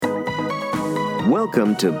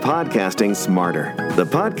Welcome to Podcasting Smarter, the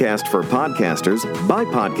podcast for podcasters by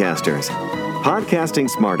podcasters. Podcasting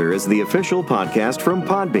Smarter is the official podcast from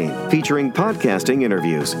Podbean, featuring podcasting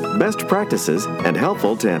interviews, best practices, and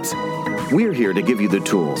helpful tips. We're here to give you the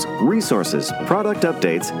tools, resources, product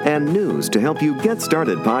updates, and news to help you get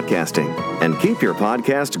started podcasting and keep your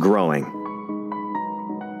podcast growing.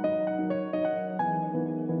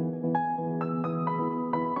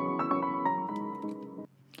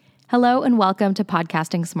 Hello and welcome to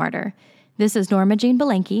Podcasting Smarter. This is Norma Jean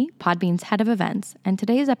Belenke, Podbean's head of events, and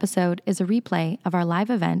today's episode is a replay of our live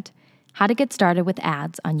event, How to Get Started with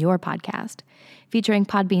Ads on Your Podcast, featuring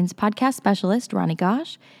Podbean's podcast specialist, Ronnie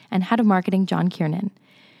Gosh, and head of marketing, John Kiernan.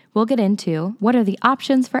 We'll get into what are the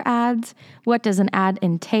options for ads, what does an ad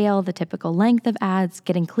entail, the typical length of ads,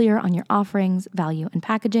 getting clear on your offerings, value, and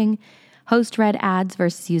packaging, host-read ads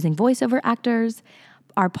versus using voiceover actors,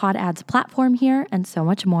 our Pod Ads platform here, and so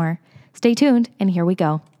much more. Stay tuned, and here we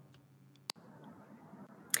go.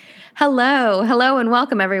 Hello, and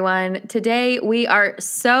welcome everyone. Today we are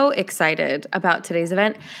so excited about today's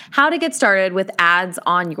event, How to Get Started with Ads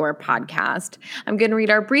on Your Podcast. I'm going to read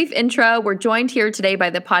our brief intro. We're joined here today by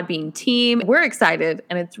the Podbean team. We're excited,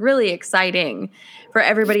 and it's really exciting for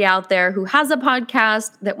everybody out there who has a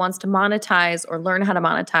podcast that wants to monetize or learn how to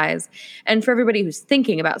monetize, and for everybody who's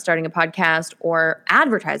thinking about starting a podcast or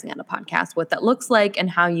advertising on a podcast, what that looks like and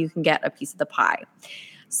how you can get a piece of the pie.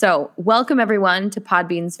 So welcome everyone to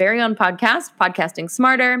Podbean's very own podcast, Podcasting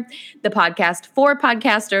Smarter, the podcast for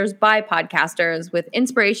podcasters by podcasters with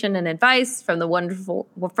inspiration and advice from the wonderful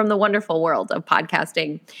world of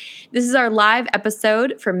podcasting. This is our live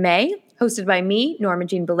episode for May, hosted by me, Norma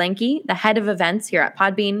Jean Belenke, the head of events here at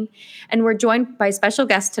Podbean. And we're joined by special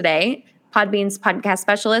guests today, Podbean's podcast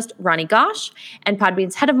specialist, Ronnie Gosh, and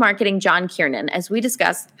Podbean's head of marketing, John Kiernan, as we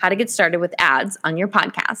discuss how to get started with ads on your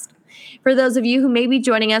podcast. For those of you who may be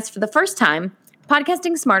joining us for the first time,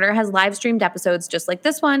 Podcasting Smarter has live-streamed episodes just like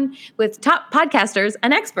this one with top podcasters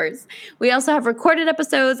and experts. We also have recorded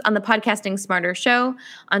episodes on the Podcasting Smarter show,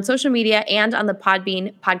 on social media, and on the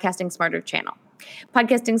Podbean Podcasting Smarter channel.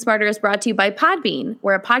 Podcasting Smarter is brought to you by Podbean.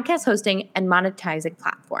 We're a podcast hosting and monetizing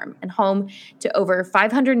platform and home to over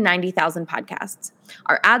 590,000 podcasts.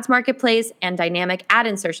 Our ads marketplace and dynamic ad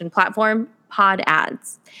insertion platform, Pod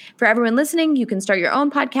Ads. For everyone listening, you can start your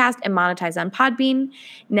own podcast and monetize on Podbean.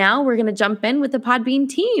 Now we're going to jump in with the Podbean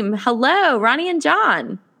team. Hello, Ronnie and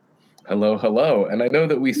John. Hello. And I know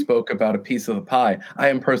that we spoke about a piece of the pie. I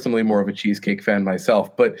am personally more of a cheesecake fan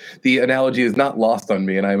myself, but the analogy is not lost on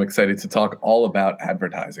me, and I'm excited to talk all about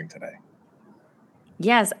advertising today.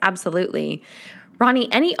 Yes, absolutely.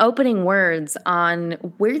 Ronnie, any opening words on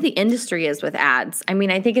where the industry is with ads? I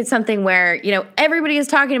mean, I think it's something where, everybody is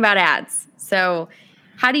talking about ads. So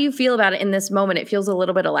how do you feel about it in this moment? It feels a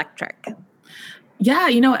little bit electric. Yeah,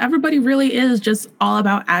 everybody really is just all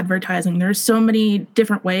about advertising. There's so many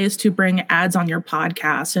different ways to bring ads on your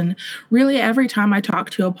podcast. And really, every time I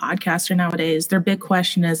talk to a podcaster nowadays, their big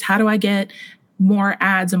question is, how do I get more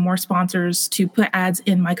ads and more sponsors to put ads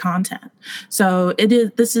in my content? So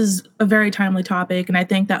this is a very timely topic. And I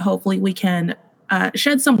think that hopefully we can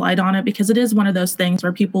shed some light on it, because it is one of those things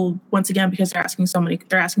where people, once again, because they're asking so many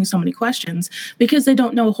questions because they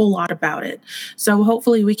don't know a whole lot about it. So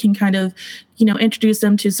hopefully we can kind of, introduce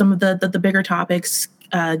them to some of the bigger topics,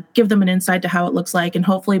 give them an insight to how it looks like. And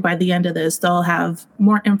hopefully by the end of this, they'll have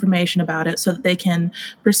more information about it so that they can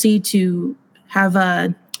proceed to have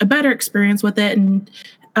a better experience with it and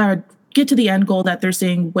get to the end goal that they're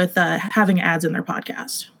seeing with having ads in their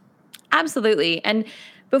podcast. Absolutely. And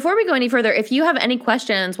before we go any further, if you have any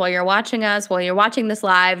questions while you're watching us, while you're watching this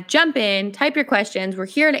live, jump in, type your questions. We're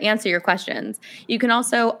here to answer your questions. You can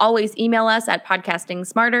also always email us at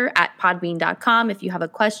podcastingsmarter@podbean.com. If you have a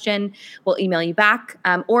question, we'll email you back,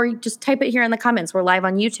 or just type it here in the comments. We're live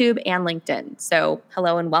on YouTube and LinkedIn. So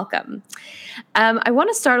hello and welcome. I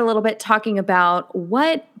want to start a little bit talking about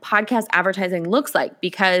what podcast advertising looks like,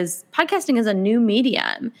 because podcasting is a new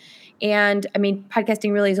medium. And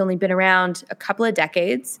podcasting really has only been around a couple of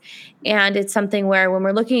decades. And it's something where when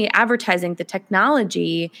we're looking at advertising, the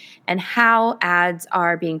technology and how ads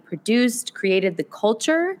are being produced, created the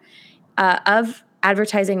culture of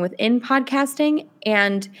advertising within podcasting,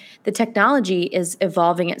 and the technology is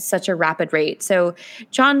evolving at such a rapid rate. So,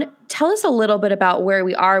 John, tell us a little bit about where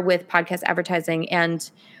we are with podcast advertising and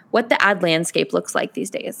what the ad landscape looks like these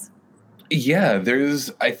days. Yeah,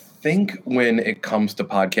 I think when it comes to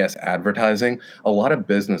podcast advertising, a lot of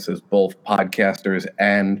businesses, both podcasters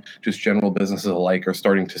and just general businesses alike, are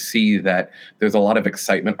starting to see that there's a lot of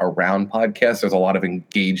excitement around podcasts. There's a lot of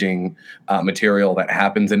engaging material that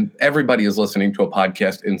happens, and everybody is listening to a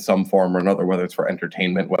podcast in some form or another, whether it's for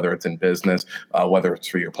entertainment, whether it's in business, whether it's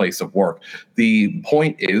for your place of work. The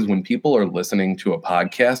point is, when people are listening to a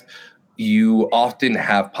podcast, you often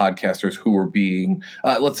have podcasters who are being,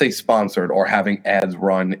 let's say, sponsored or having ads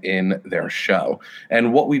run in their show.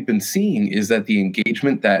 And what we've been seeing is that the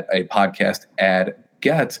engagement that a podcast ad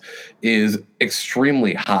gets is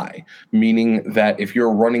extremely high, meaning that if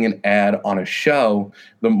you're running an ad on a show,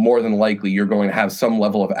 the more than likely you're going to have some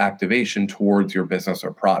level of activation towards your business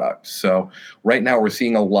or product. So right now we're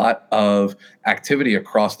seeing a lot of activity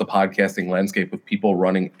across the podcasting landscape with people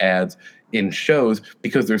running ads in shows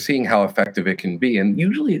because they're seeing how effective it can be. And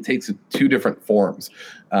usually it takes two different forms,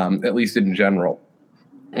 at least in general.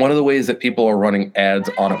 One of the ways that people are running ads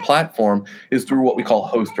on a platform is through what we call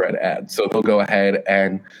host-read ads. So they'll go ahead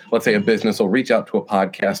and, let's say a business will reach out to a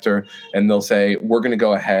podcaster and they'll say, we're going to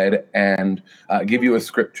go ahead and give you a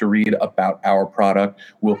script to read about our product.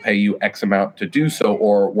 We'll pay you X amount to do so,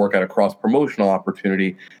 or work at a cross-promotional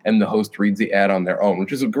opportunity, and the host reads the ad on their own,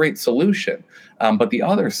 which is a great solution. But the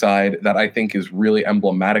other side that I think is really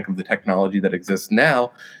emblematic of the technology that exists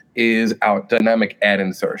now is our dynamic ad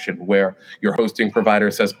insertion, where your hosting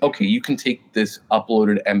provider says, okay, you can take this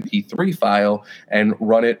uploaded MP3 file and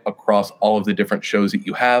run it across all of the different shows that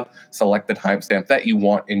you have, select the timestamp that you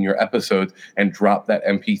want in your episodes, and drop that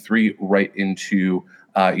MP3 right into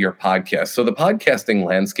your podcast. So the podcasting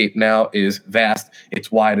landscape now is vast.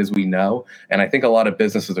 It's wide, as we know. And I think a lot of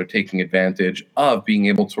businesses are taking advantage of being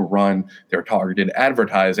able to run their targeted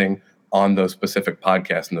advertising on those specific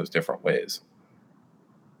podcasts in those different ways.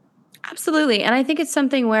 Absolutely. And I think it's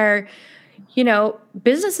something where,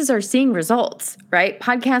 businesses are seeing results, right?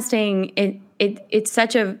 Podcasting, it's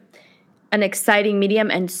such an exciting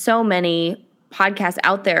medium, and so many podcasts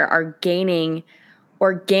out there are gaining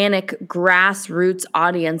organic grassroots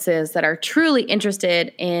audiences that are truly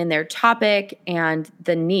interested in their topic and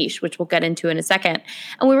the niche, which we'll get into in a second.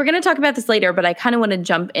 And we were going to talk about this later, but I kind of want to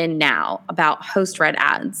jump in now about host-read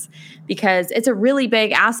ads, because it's a really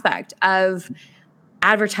big aspect of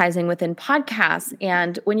advertising within podcasts.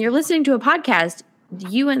 And when you're listening to a podcast,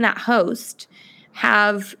 you and that host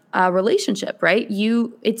have a relationship, right?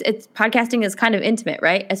 It's podcasting is kind of intimate,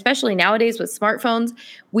 right? Especially nowadays with smartphones,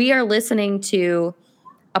 we are listening to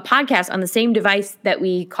a podcast on the same device that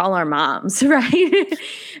we call our moms, right?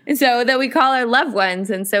 And so that we call our loved ones.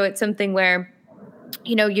 And so it's something where,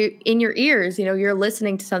 you're in your ears, you're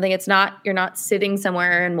listening to something. You're not sitting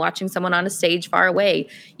somewhere and watching someone on a stage far away.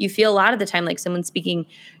 You feel a lot of the time like someone's speaking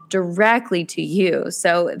directly to you.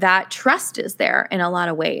 So that trust is there in a lot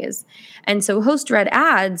of ways. And so host-read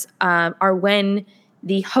ads are when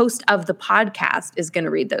the host of the podcast is going to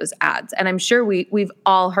read those ads. And I'm sure we've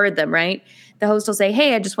all heard them, right? The host will say,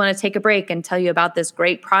 hey, I just want to take a break and tell you about this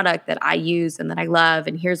great product that I use and that I love,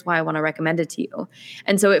 and here's why I want to recommend it to you.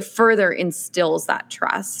 And so it further instills that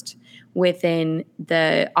trust within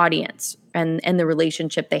the audience and the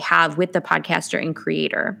relationship they have with the podcaster and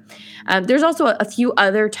creator. There's also a few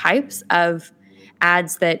other types of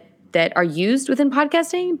ads that are used within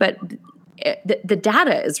podcasting, but the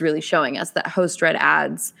data is really showing us that host-read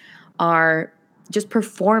ads are just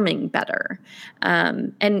performing better.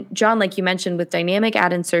 And John, like you mentioned, with dynamic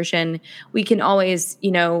ad insertion, we can always,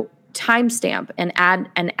 timestamp and add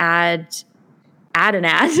an ad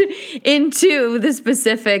into the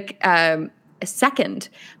specific second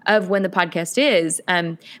of when the podcast is.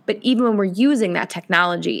 But even when we're using that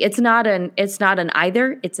technology, it's not an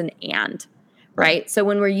either, it's an and. Right. So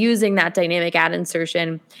when we're using that dynamic ad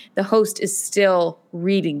insertion, the host is still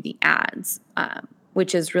reading the ads,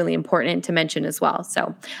 which is really important to mention as well.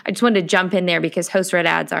 So I just wanted to jump in there because host-read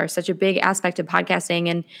ads are such a big aspect of podcasting.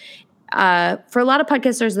 And for a lot of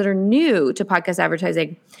podcasters that are new to podcast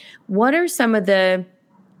advertising, what are some of the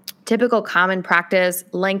typical common practice,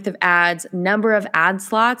 length of ads, number of ad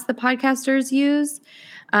slots the podcasters use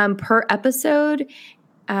per episode?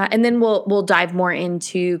 And then we'll dive more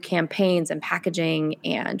into campaigns and packaging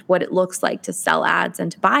and what it looks like to sell ads and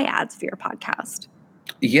to buy ads for your podcast.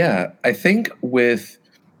 Yeah, I think with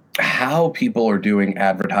how people are doing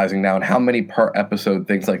advertising now and how many per episode,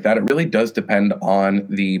 things like that, it really does depend on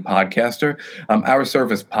the podcaster. Our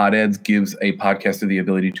service, Pod Ads, gives a podcaster the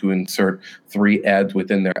ability to insert 3 ads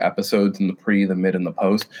within their episodes in the pre, the mid, and the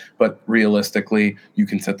post. But realistically, you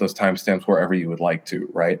can set those timestamps wherever you would like to,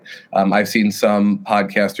 right? I've seen some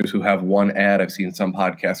podcasters who have 1 ad. I've seen some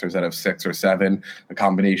podcasters that have 6 or 7, a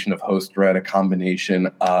combination of host-read, a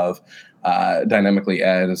combination of dynamically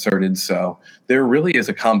ad inserted. So there really is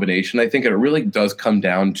a combination. I think it really does come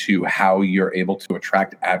down to how you're able to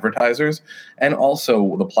attract advertisers and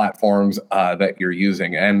also the platforms that you're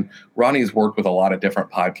using. And Ronnie's worked with a lot of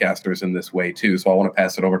different podcasters in this way too. So I want to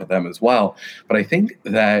pass it over to them as well. But I think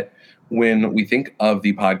that when we think of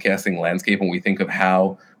the podcasting landscape and we think of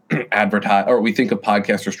how we think of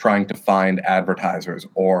podcasters trying to find advertisers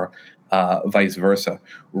or vice versa.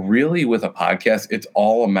 Really, with a podcast, it's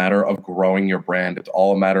all a matter of growing your brand. It's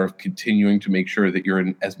all a matter of continuing to make sure that you're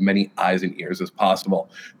in as many eyes and ears as possible,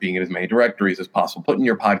 being in as many directories as possible, putting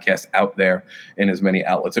your podcast out there in as many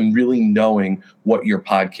outlets, and really knowing what your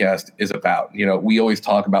podcast is about. You know, we always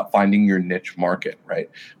talk about finding your niche market, right?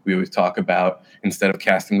 We always talk about, instead of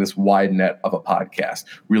casting this wide net of a podcast,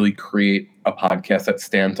 really create a podcast that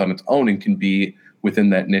stands on its own and can be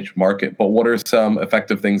within that niche market. But what are some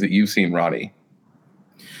effective things that you've seen, Ronnie?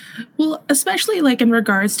 Well, especially like in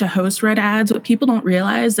regards to host-read ads, what people don't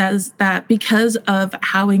realize is that because of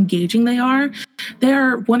how engaging they are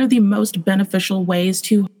one of the most beneficial ways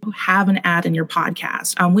to have an ad in your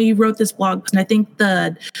podcast. We wrote this blog post, and I think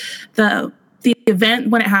the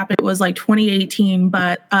event when it happened was like 2018,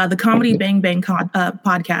 but the Comedy Bang Bang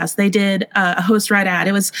podcast, they did a host-read ad.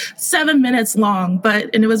 It was 7 minutes long,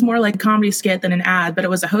 and it was more like a comedy skit than an ad, but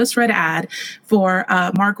it was a host-read ad for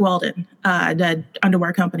Mark Weldon, the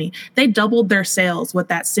underwear company. They doubled their sales with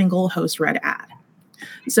that single host-read ad.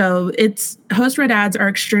 So host-read ads are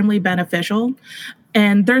extremely beneficial,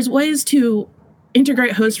 and there's ways to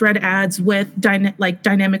integrate host-read ads with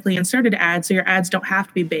dynamically inserted ads, so your ads don't have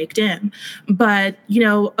to be baked in. But,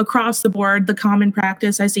 across the board, the common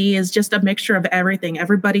practice I see is just a mixture of everything.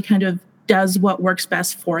 Everybody kind of does what works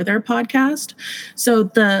best for their podcast. So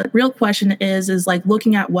the real question is like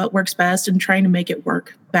looking at what works best and trying to make it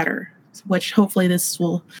work better, which hopefully this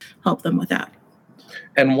will help them with that.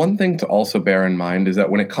 And one thing to also bear in mind is that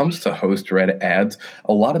when it comes to host-read ads,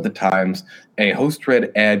 a lot of the times a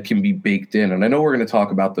host-read ad can be baked in. And I know we're going to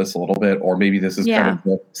talk about this a little bit, or maybe this is kind of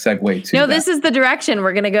the segue to this is the direction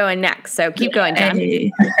we're going to go in next. So keep going,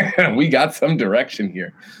 John. We got some direction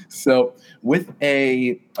here. So with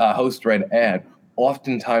a host-read ad,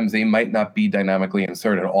 oftentimes they might not be dynamically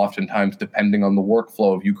inserted. Oftentimes, depending on the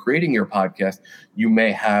workflow of you creating your podcast, you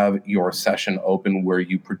may have your session open where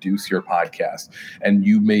you produce your podcast and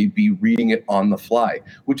you may be reading it on the fly,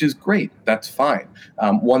 which is great. That's fine.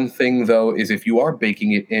 One thing, though, is if you are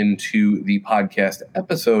baking it into the podcast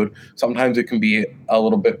episode, sometimes it can be a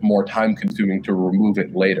little bit more time consuming to remove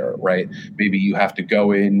it later, right? Maybe you have to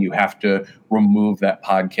go in, you have to remove that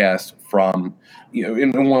podcast from,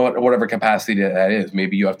 in whatever capacity that is.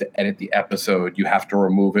 Maybe you have to edit the episode, you have to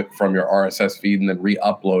remove it from your RSS feed and then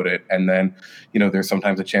re-upload it. And then, there's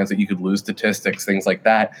sometimes a chance that you could lose statistics, things like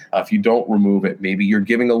that. If you don't remove it, maybe you're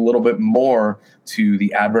giving a little bit more to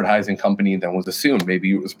the advertising company than was assumed.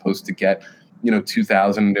 Maybe it was supposed to get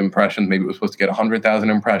 2,000 impressions. Maybe it was supposed to get 100,000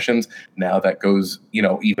 impressions. Now that goes,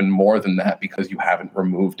 even more than that because you haven't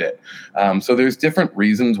removed it. So there's different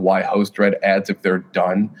reasons why host-read ads, if they're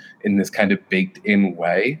done in this kind of baked-in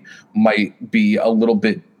way, might be a little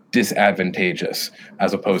bit disadvantageous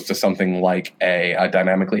as opposed to something like a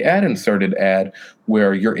dynamically inserted ad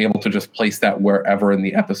where you're able to just place that wherever in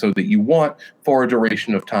the episode that you want for a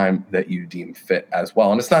duration of time that you deem fit as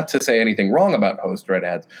well. And it's not to say anything wrong about host-read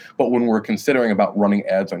ads, but when we're considering about running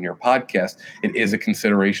ads on your podcast, it is a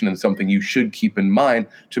consideration and something you should keep in mind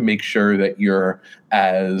to make sure that you're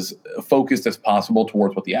as focused as possible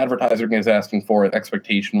towards what the advertiser is asking for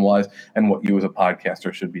expectation-wise and what you as a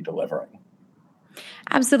podcaster should be delivering.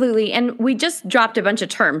 Absolutely. And we just dropped a bunch of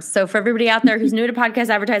terms. So for everybody out there who's new to podcast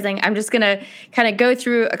advertising, I'm just going to kind of go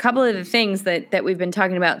through a couple of the things that we've been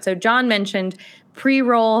talking about. So John mentioned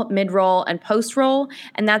pre-roll, mid-roll, and post-roll.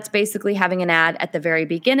 And that's basically having an ad at the very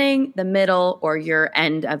beginning, the middle, or your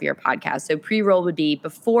end of your podcast. So pre-roll would be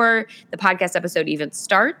before the podcast episode even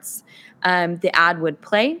starts, the ad would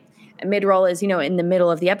play. Mid-roll is, in the middle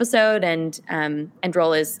of the episode, and end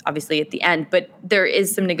roll is obviously at the end. But there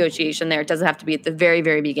is some negotiation there. It doesn't have to be at the very,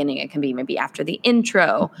 very beginning. It can be maybe after the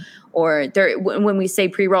intro, or when we say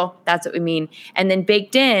pre-roll, that's what we mean. And then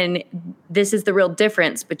baked in, this is the real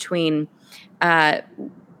difference between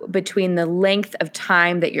between the length of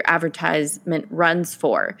time that your advertisement runs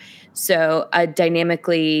for. So a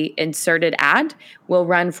dynamically inserted ad will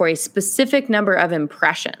run for a specific number of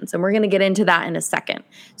impressions. And we're going to get into that in a second.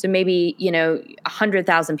 So maybe,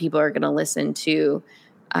 100,000 people are going to listen to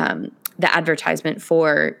the advertisement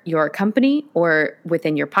for your company or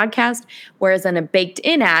within your podcast. Whereas in a baked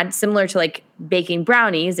in ad, similar to like baking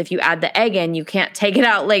brownies, if you add the egg in, you can't take it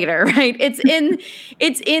out later, right? It's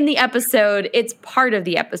in the episode. It's part of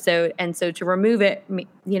the episode. And so to remove it,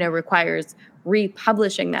 requires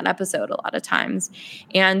republishing that episode a lot of times.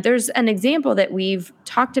 And there's an example that we've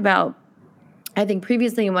talked about, I think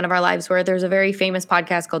previously in one of our lives, where there's a very famous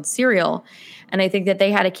podcast called Serial. And I think that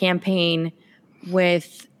they had a campaign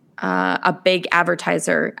with a big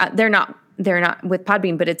advertiser. They're not with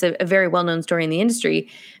Podbean, but it's a very well-known story in the industry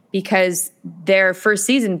because their first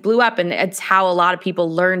season blew up, and it's how a lot of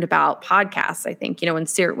people learned about podcasts. I think,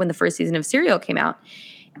 when the first season of Serial came out,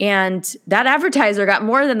 and that advertiser got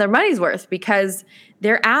more than their money's worth because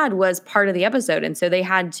their ad was part of the episode, and so they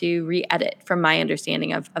had to re-edit. From my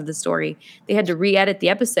understanding of the story, they had to re-edit the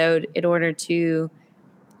episode in order to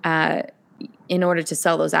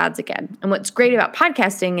sell those ads again. And what's great about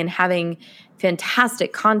podcasting and having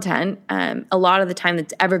fantastic content, a lot of the time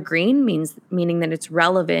that's evergreen, meaning that it's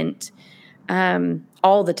relevant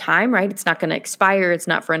all the time, right? It's not going to expire. It's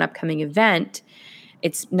not for an upcoming event.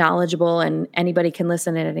 It's knowledgeable and anybody can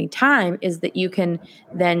listen at any time, is that you can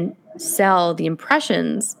then sell the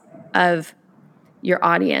impressions of your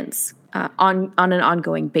audience on an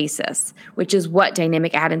ongoing basis, which is what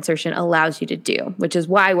dynamic ad insertion allows you to do, which is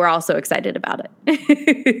why we're all so excited about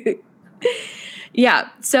it. Yeah.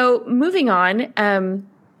 So moving on,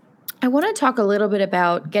 I want to talk a little bit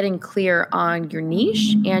about getting clear on your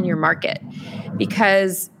niche and your market,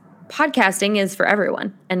 because podcasting is for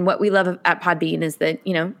everyone. And what we love at Podbean is that,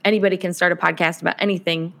 anybody can start a podcast about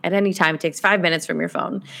anything at any time. It takes 5 minutes from your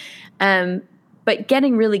phone. But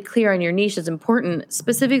getting really clear on your niche is important,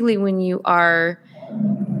 specifically when you are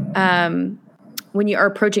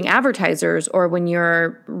approaching advertisers or when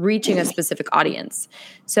you're reaching a specific audience.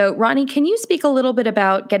 So, Ronnie, can you speak a little bit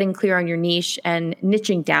about getting clear on your niche and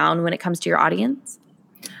niching down when it comes to your audience?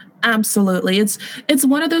 Absolutely. It's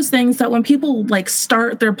one of those things that when people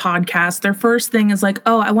start their podcast, their first thing is I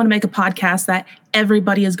want to make a podcast that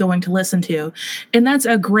everybody is going to listen to. And that's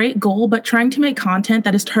a great goal, but trying to make content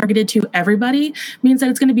that is targeted to everybody means that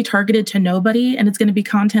it's going to be targeted to nobody, and it's going to be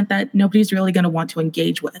content that nobody's really going to want to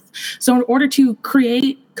engage with. So in order to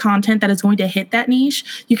create content that is going to hit that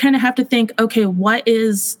niche, you kind of have to think, okay, what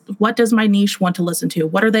does my niche want to listen to?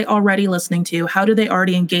 What are they already listening to? How do they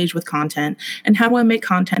already engage with content? And how do I make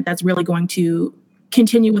content that's really going to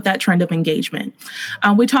continue with that trend of engagement?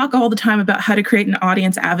 We talk all the time about how to create an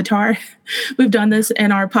audience avatar. We've done this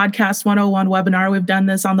in our Podcast 101 webinar. We've done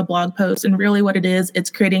this on the blog post. And really what it is, it's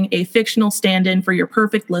creating a fictional stand-in for your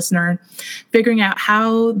perfect listener, figuring out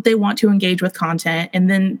how they want to engage with content, and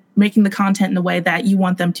then making the content in the way that you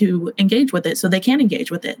want them to engage with it so they can engage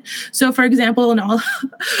with it. So for example, in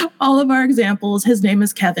all of our examples, his name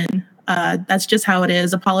is Kevin. That's just how it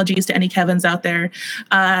is. Apologies to any Kevins out there.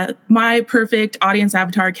 My perfect audience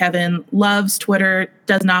avatar, Kevin, loves Twitter,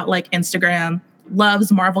 does not like Instagram,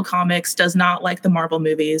 loves Marvel comics, does not like the Marvel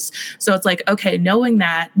movies. So it's okay, knowing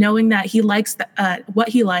that he likes what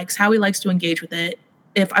he likes, how he likes to engage with it.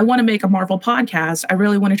 If I want to make a Marvel podcast, I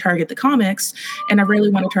really want to target the comics, and I really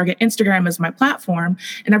want to target Instagram as my platform,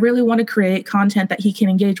 and I really want to create content that he can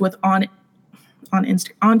engage with on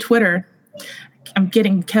Twitter. I'm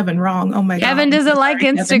getting Kevin wrong. Oh my God. Kevin doesn't like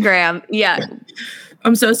Instagram. Yeah.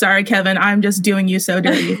 I'm so sorry, Kevin. I'm just doing you so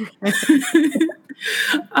dirty.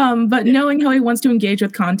 But knowing how he wants to engage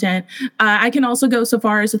with content, I can also go so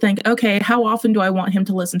far as to think, okay, how often do I want him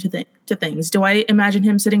to listen to things? Do I imagine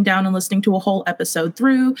him sitting down and listening to a whole episode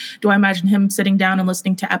through? Do I imagine him sitting down and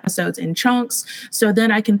listening to episodes in chunks? So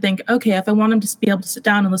then I can think, okay, if I want him to be able to sit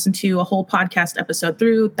down and listen to a whole podcast episode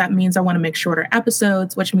through, that means I want to make shorter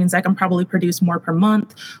episodes, which means I can probably produce more per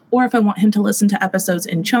month. Or if I want him to listen to episodes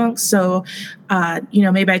in chunks, so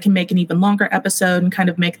maybe I can make an even longer episode and kind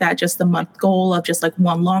of make that just the month goal of just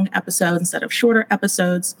one long episode instead of shorter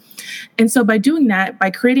episodes. And so by doing that,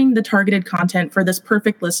 by creating the targeted content for this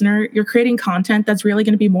perfect listener, you're creating content that's really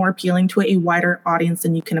going to be more appealing to a wider audience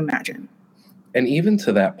than you can imagine. And even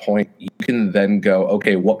to that point, you can then go,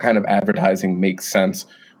 okay, what kind of advertising makes sense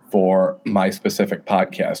for my specific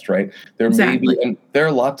podcast, right? Exactly. And there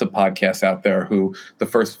are lots of podcasts out there who the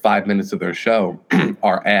first 5 minutes of their show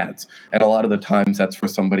are ads. And a lot of the times that's for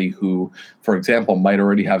somebody who, for example, might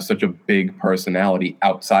already have such a big personality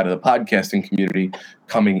outside of the podcasting community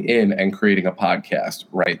coming in and creating a podcast,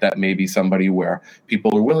 right? That may be somebody where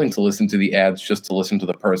people are willing to listen to the ads just to listen to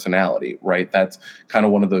the personality, right? That's kind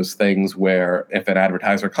of one of those things where if an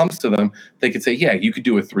advertiser comes to them, they could say, yeah, you could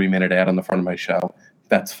do a 3-minute ad on the front of my show.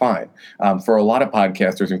 That's fine. For a lot of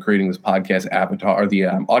podcasters and creating this podcast avatar, or the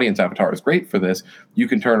audience avatar is great for this. You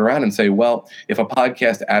can turn around and say, well, if a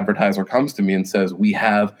podcast advertiser comes to me and says, we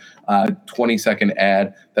have a 20-second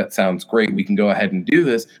ad that sounds great, we can go ahead and do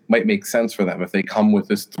this, might make sense for them. If they come with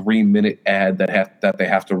this 3-minute ad that they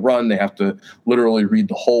have to run, they have to literally read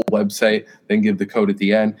the whole website, then give the code at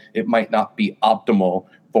the end, it might not be optimal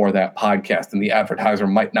for that podcast, and the advertiser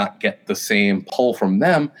might not get the same pull from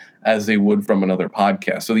them as they would from another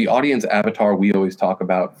podcast. So the audience avatar we always talk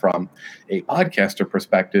about from a podcaster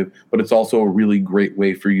perspective, but it's also a really great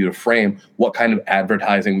way for you to frame what kind of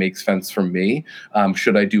advertising makes sense for me.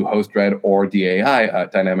 Should I do host-read or DAI,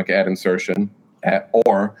 dynamic ad insertion,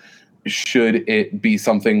 or should it be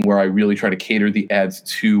something where I really try to cater the ads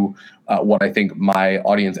to what I think my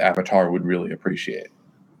audience avatar would really appreciate?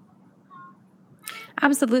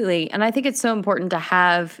 Absolutely. And I think it's so important to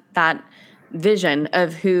have that vision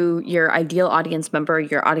of who your ideal audience member,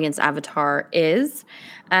 your audience avatar is.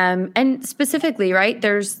 And specifically, right,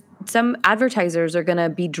 there's some advertisers are going to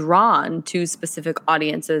be drawn to specific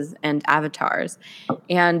audiences and avatars.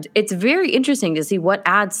 And it's very interesting to see what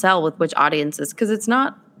ads sell with which audiences, because it's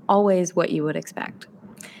not always what you would expect.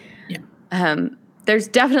 Yeah. There's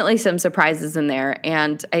definitely some surprises in there,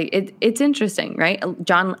 and it's interesting, right?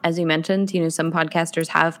 John, as you mentioned, some podcasters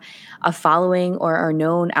have a following or are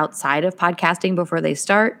known outside of podcasting before they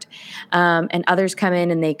start, and others come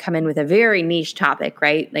in and they come in with a very niche topic,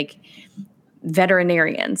 right? Like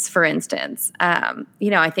veterinarians, for instance.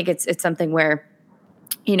 I think it's something where,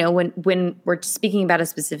 when we're speaking about a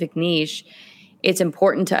specific niche, it's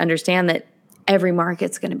important to understand that every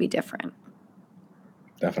market's going to be different.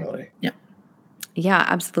 Definitely. Yeah. Yeah,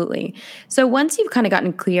 absolutely. So once you've kind of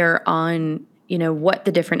gotten clear on, what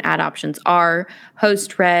the different ad options are,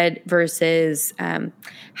 host read versus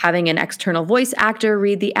having an external voice actor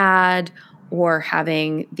read the ad, or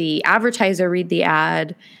having the advertiser read the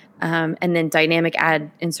ad, and then dynamic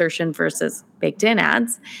ad insertion versus baked in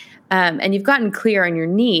ads, and you've gotten clear on your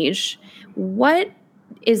niche, what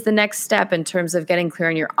is the next step in terms of getting clear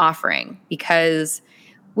on your offering? Because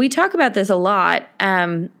we talk about this a lot.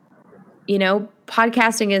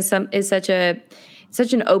 Podcasting is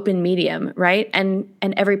such an open medium, right? And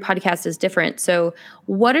every podcast is different. So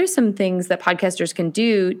what are some things that podcasters can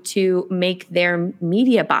do to make their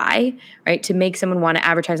media buy, right? To make someone want to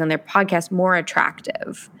advertise on their podcast more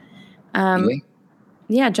attractive?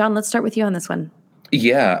 Yeah, John, let's start with you on this one.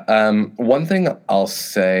 Yeah. One thing I'll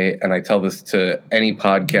say, and I tell this to any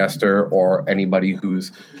podcaster or anybody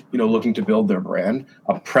who's, looking to build their brand,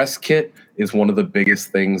 a press kit is one of the biggest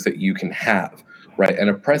things that you can have, right? And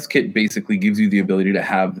a press kit basically gives you the ability to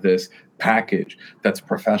have this package that's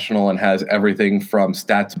professional and has everything from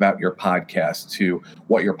stats about your podcast to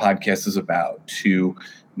what your podcast is about to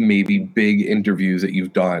maybe big interviews that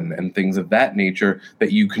you've done and things of that nature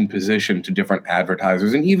that you can position to different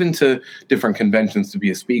advertisers and even to different conventions to be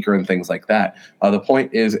a speaker and things like that. The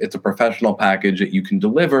point is it's a professional package that you can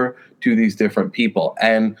deliver to these different people.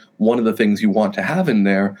 And one of the things you want to have in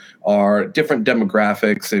there are different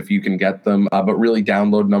demographics, if you can get them, but really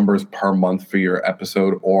download numbers per month for your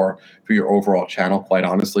episode or for your overall channel. Quite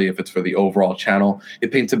honestly, if it's for the overall channel,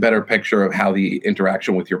 it paints a better picture of how the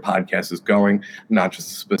interaction with your podcast is going, not just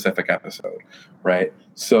a specific episode, right?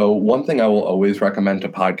 So one thing I will always recommend to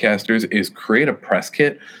podcasters is create a press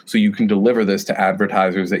kit so you can deliver this to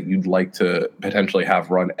advertisers that you'd like to potentially have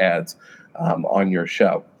run ads on your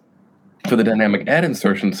show. For the dynamic ad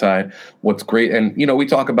insertion side, what's great, and we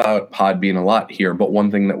talk about Podbean a lot here, but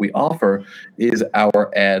one thing that we offer is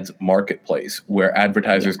our ads marketplace, where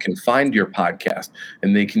advertisers can find your podcast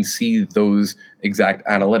and they can see those exact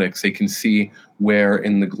analytics. They can see where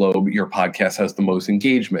in the globe your podcast has the most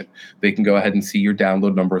engagement. They can go ahead and see your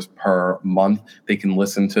download numbers per month. They can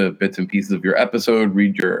listen to bits and pieces of your episode,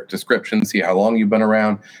 read your description, see how long you've been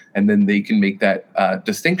around, and then they can make that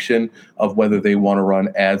distinction of whether they want to run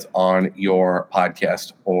ads on your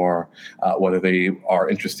podcast or whether they are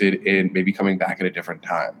interested in maybe coming back at a different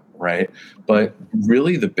time. Right. But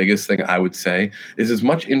really, the biggest thing I would say is as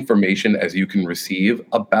much information as you can receive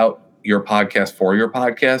about your podcast for your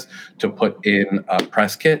podcast to put in a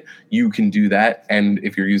press kit, you can do that. And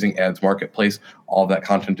if you're using Ads Marketplace, all that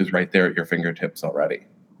content is right there at your fingertips already.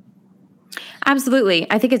 Absolutely.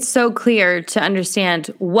 I think it's so clear to understand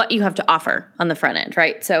what you have to offer on the front end,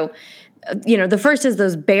 right? So, the first is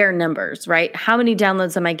those bare numbers, right? How many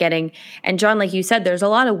downloads am I getting? And John, like you said, there's a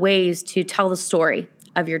lot of ways to tell the story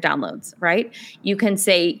of your downloads, right? You can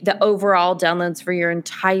say the overall downloads for your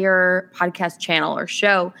entire podcast channel or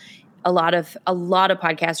show. A lot of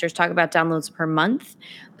podcasters talk about downloads per month.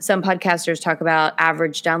 Some podcasters talk about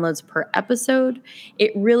average downloads per episode.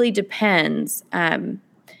 It really depends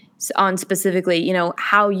on specifically,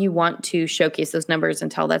 how you want to showcase those numbers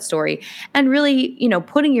and tell that story, and really,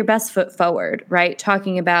 putting your best foot forward, right?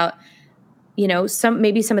 Talking about, some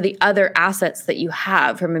of the other assets that you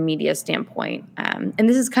have from a media standpoint. And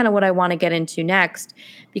this is kind of what I want to get into next,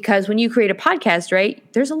 because when you create a podcast, right,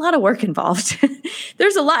 there's a lot of work involved.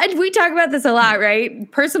 There's a lot. We talk about this a lot,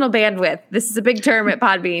 right? Personal bandwidth. This is a big term at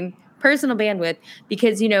Podbean. Personal bandwidth,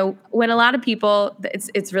 because when a lot of people,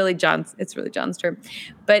 it's really John's term,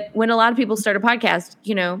 but when a lot of people start a podcast,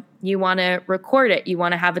 you want to record it, you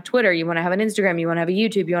want to have a Twitter, you want to have an Instagram, you want to have a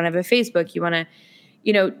YouTube, you want to have a Facebook, you want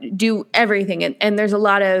to do everything, and there's a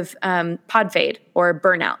lot of pod fade or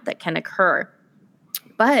burnout that can occur.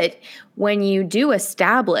 But when you do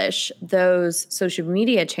establish those social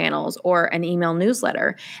media channels or an email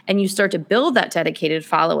newsletter, and you start to build that dedicated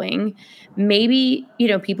following, maybe,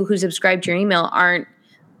 people who subscribe to your email aren't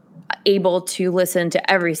able to listen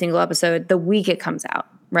to every single episode the week it comes out,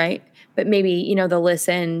 right? But maybe, they'll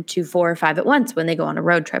listen to 4 or 5 at once when they go on a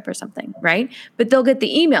road trip or something, right? But they'll get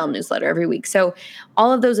the email newsletter every week. So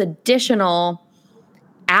all of those additional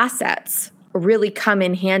assets really come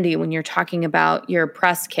in handy when you're talking about your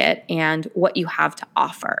press kit and what you have to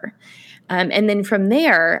offer. And then from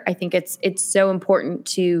there, I think it's so important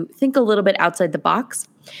to think a little bit outside the box.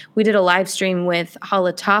 We did a live stream with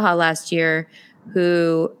Hala Taha last year,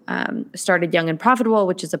 who started Young and Profitable,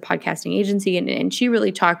 which is a podcasting agency, and she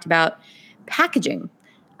really talked about packaging,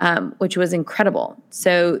 which was incredible.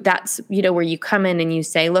 So that's, where you come in and you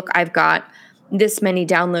say, look, I've got this many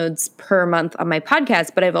downloads per month on my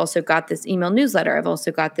podcast, but I've also got this email newsletter. I've also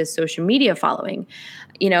got this social media following,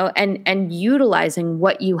 and utilizing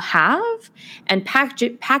what you have and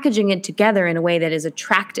packaging it together in a way that is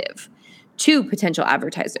attractive to potential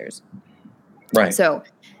advertisers. Right. So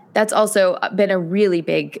that's also been a really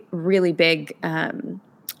big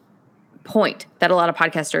point that a lot of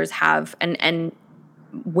podcasters have, and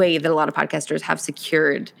way that a lot of podcasters have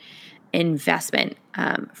secured investment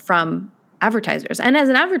from advertisers. And as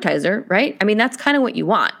an advertiser, right? I mean, that's kind of what you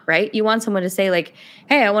want, right? You want someone to say like,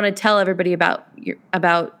 hey, I want to tell everybody about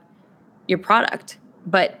your product,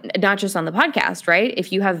 but not just on the podcast, right?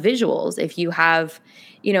 If you have visuals, if you have,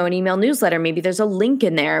 an email newsletter, maybe there's a link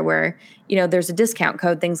in there where, there's a discount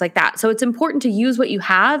code, things like that. So it's important to use what you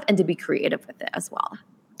have and to be creative with it as well.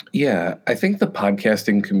 Yeah, I think the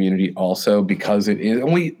podcasting community also, because it is,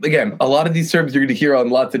 and again, a lot of these terms you're going to hear on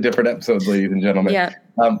lots of different episodes, ladies and gentlemen. Yeah.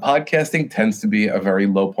 Podcasting tends to be a very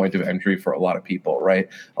low point of entry for a lot of people, right?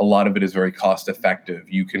 A lot of it is very cost effective.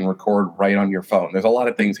 You can record right on your phone. There's a lot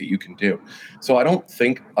of things that you can do. So I don't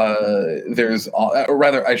think or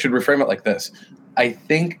rather, I should reframe it like this. I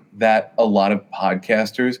think that a lot of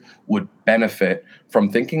podcasters would benefit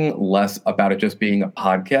from thinking less about it just being a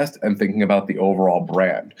podcast and thinking about the overall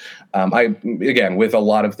brand. Again, with a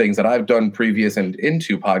lot of things that I've done previous and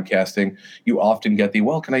into podcasting, you often get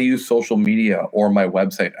can I use social media or my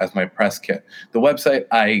website as my press kit? The website,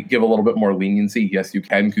 I give a little bit more leniency. Yes, you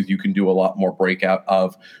can, because you can do a lot more breakout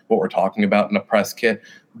of what we're talking about in a press kit.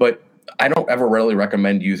 But I don't ever really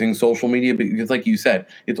recommend using social media because, like you said,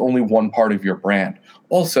 it's only one part of your brand.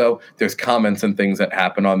 Also, there's comments and things that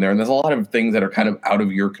happen on there, and there's a lot of things that are kind of out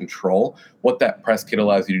of your control. What that press kit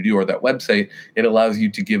allows you to do, or that website, it allows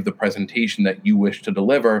you to give the presentation that you wish to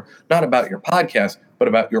deliver, not about your podcast, but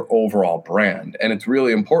about your overall brand. And it's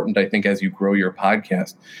really important, I think, as you grow your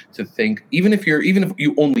podcast, to think, even if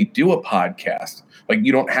you only do a podcast, like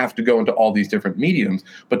you don't have to go into all these different mediums,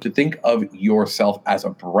 but to think of yourself as a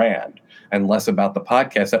brand and less about the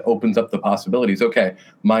podcast. That opens up the possibilities. Okay,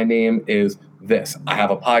 my name is this. I have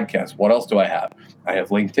a podcast. What else do I have? I have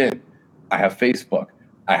LinkedIn. I have Facebook.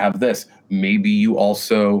 I have this. Maybe you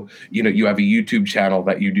also, you have a YouTube channel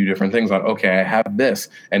that you do different things on. Okay, I have this,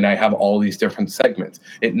 and I have all these different segments.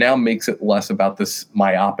 It now makes it less about this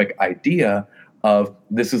myopic idea of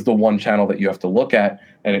this is the one channel that you have to look at,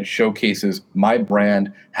 and it showcases my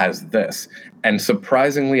brand has this. And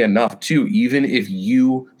surprisingly enough, too, even if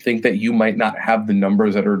you think that you might not have the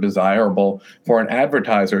numbers that are desirable for an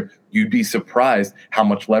advertiser, you'd be surprised how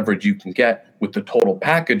much leverage you can get with the total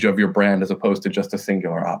package of your brand as opposed to just a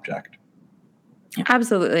singular object.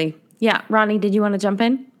 Absolutely. Yeah. Ronnie, did you want to jump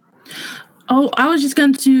in? Oh, I was just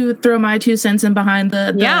going to throw my 2 cents in behind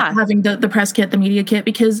having the press kit, the media kit,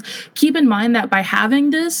 because keep in mind that by having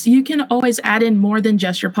this, you can always add in more than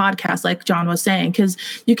just your podcast, like John was saying, because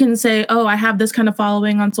you can say, oh, I have this kind of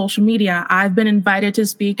following on social media. I've been invited to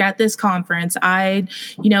speak at this conference. I,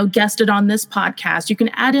 guested on this podcast. You can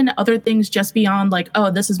add in other things just beyond like,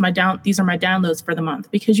 oh, these are my downloads for the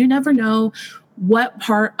month, because you never know what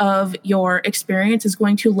part of your experience is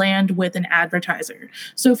going to land with an advertiser.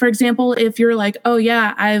 So for example, if you're like, oh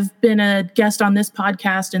yeah, I've been a guest on this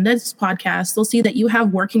podcast and this podcast, they'll see that you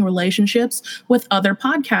have working relationships with other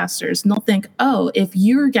podcasters. And they'll think, oh, if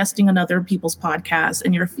you're guesting on other people's podcasts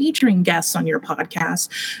and you're featuring guests on your podcast,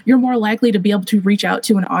 you're more likely to be able to reach out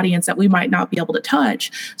to an audience that we might not be able to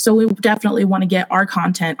touch. So we definitely want to get our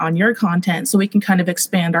content on your content so we can kind of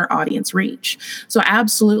expand our audience reach. So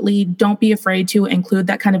absolutely don't be afraid to include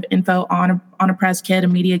that kind of info on a press kit, a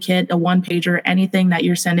media kit, a one-pager, anything that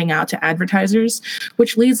you're sending out to advertisers,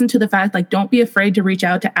 which leads into the fact, like, don't be afraid to reach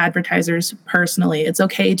out to advertisers personally. It's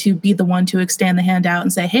okay to be the one to extend the hand out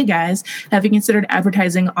and say, hey guys, have you considered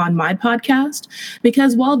advertising on my podcast?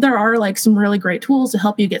 Because while there are like some really great tools to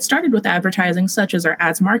help you get started with advertising, such as our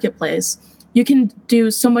ads marketplace, you can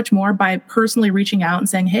do so much more by personally reaching out and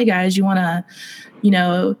saying, hey guys, you want to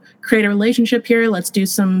create a relationship here. Let's do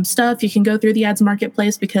some stuff. You can go through the ads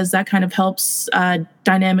marketplace because that kind of helps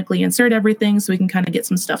dynamically insert everything so we can kind of get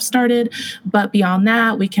some stuff started. But beyond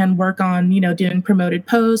that, we can work on, doing promoted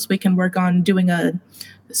posts. We can work on doing a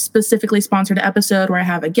specifically sponsored episode where I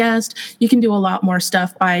have a guest. You can do a lot more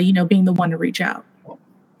stuff by, being the one to reach out.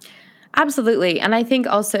 Absolutely. And I think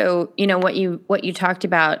also, what you talked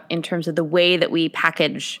about in terms of the way that we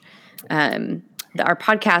package our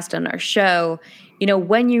podcast and our show,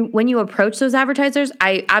 when you approach those advertisers,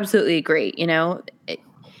 I absolutely agree.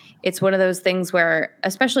 It's one of those things where,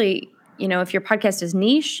 especially, if your podcast is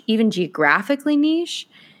niche, even geographically niche,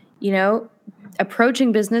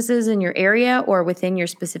 approaching businesses in your area or within your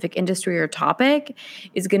specific industry or topic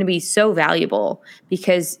is going to be so valuable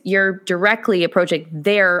because you're directly approaching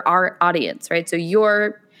our audience, right? So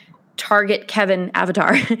your target Kevin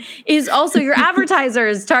avatar is also your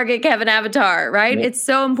advertiser's target Kevin avatar, right? Yeah. It's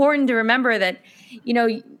so important to remember that,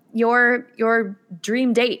 your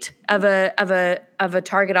dream date of a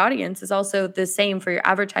target audience is also the same for your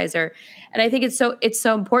advertiser. And I think it's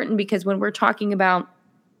so important because when we're talking about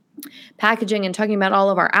packaging and talking about all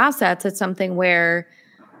of our assets, it's something where,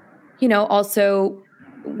 also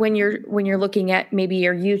when you're looking at maybe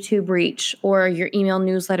your YouTube reach or your email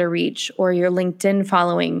newsletter reach or your LinkedIn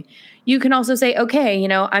following, you can also say, okay,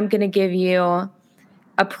 I'm going to give you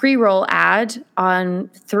a pre-roll ad on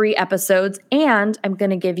 3 episodes, and I'm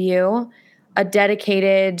going to give you a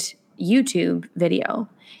dedicated YouTube video,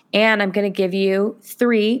 and I'm going to give you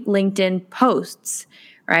 3 LinkedIn posts,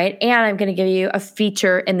 right? And I'm going to give you a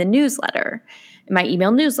feature in the newsletter, in my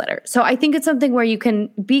email newsletter. So I think it's something where you can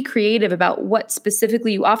be creative about what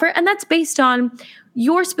specifically you offer, and that's based on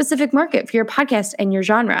your specific market for your podcast and your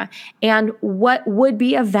genre and what would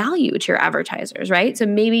be of value to your advertisers, right? So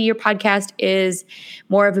maybe your podcast is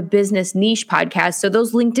more of a business niche podcast. So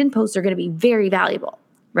those LinkedIn posts are going to be very valuable,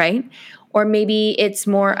 right? Or maybe it's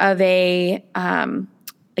more of a,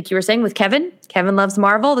 like you were saying with Kevin loves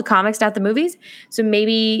Marvel, the comics, not the movies. So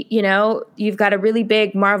maybe, you've got a really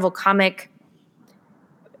big Marvel comic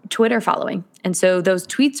Twitter following. And so those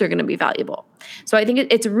tweets are going to be valuable. So I think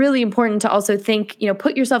it's really important to also think,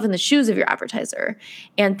 put yourself in the shoes of your advertiser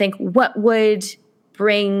and think what would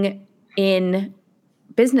bring in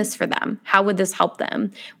business for them? How would this help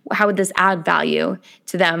them? How would this add value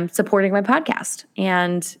to them supporting my podcast?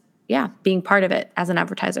 And being part of it as an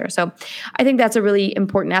advertiser. So I think that's a really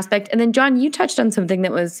important aspect. And then John, you touched on something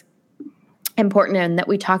that was important and that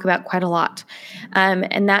we talk about quite a lot.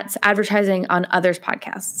 And that's advertising on others'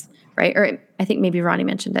 podcasts, right? Or I think maybe Ronnie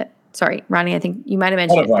mentioned it. Sorry, Ronnie, I think you might have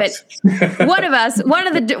mentioned it, but one of us, one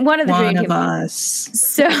of the dream team.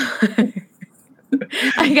 So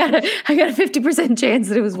I got a 50% chance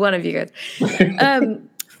that it was one of you guys.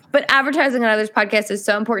 But advertising on others' podcasts is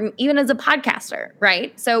so important, even as a podcaster,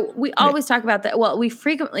 right? So we always talk about that. Well, we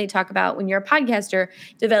frequently talk about when you're a podcaster,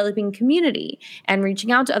 developing community and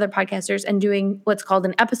reaching out to other podcasters and doing what's called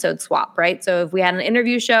an episode swap, right? So if we had an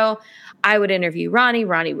interview show, I would interview Ronnie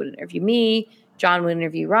would interview me, John would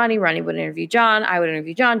interview Ronnie would interview John, I would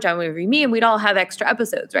interview John would interview me, and we'd all have extra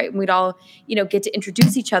episodes, right? And we'd all, get to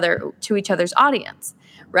introduce each other to each other's audience,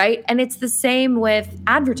 right? And it's the same with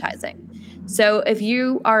advertising. So if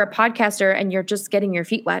you are a podcaster and you're just getting your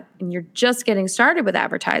feet wet and you're just getting started with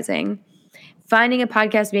advertising, finding a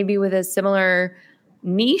podcast maybe with a similar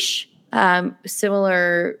niche,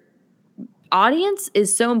 similar audience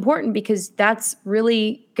is so important, because that's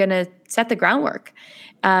really going to set the groundwork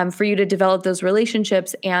for you to develop those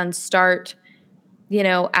relationships and start,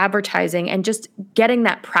 advertising and just getting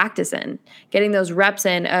that practice in, getting those reps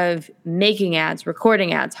in of making ads,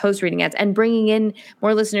 recording ads, host reading ads, and bringing in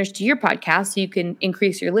more listeners to your podcast so you can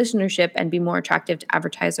increase your listenership and be more attractive to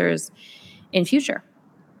advertisers in future.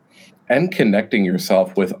 And connecting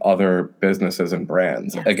yourself with other businesses and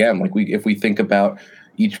brands. Yes. Again, if we think about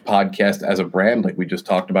each podcast as a brand, like we just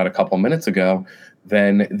talked about a couple minutes ago,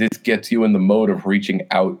 then this gets you in the mode of reaching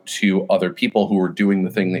out to other people who are doing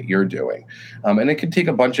the thing that you're doing. And it can take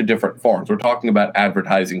a bunch of different forms. We're talking about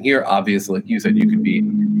advertising here. Obviously, like you said, you could be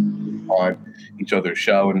on each other's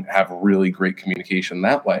show and have really great communication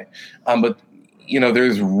that way. But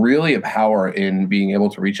there's really a power in being able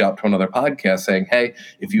to reach out to another podcast saying, hey,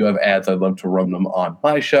 if you have ads, I'd love to run them on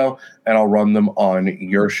my show and I'll run them on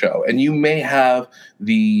your show. And you may have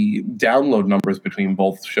the download numbers between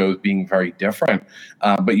both shows being very different,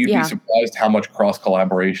 but you'd be surprised how much cross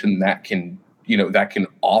collaboration that can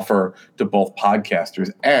offer to both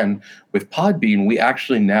podcasters. And with Podbean, we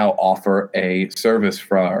actually now offer a service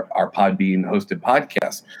for our Podbean hosted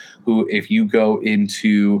podcasts, who if you go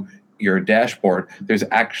into your dashboard, there's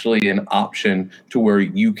actually an option to where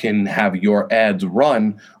you can have your ads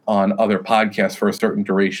run on other podcasts for a certain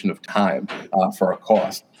duration of time for a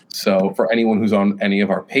cost. So for anyone who's on any of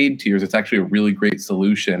our paid tiers, it's actually a really great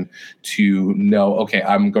solution to know, okay,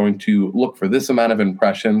 I'm going to look for this amount of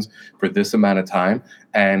impressions for this amount of time,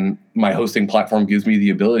 and my hosting platform gives me the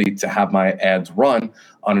ability to have my ads run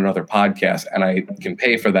on another podcast, and I can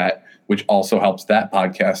pay for that, which also helps that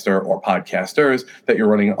podcaster or podcasters that you're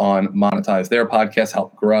running on monetize their podcast,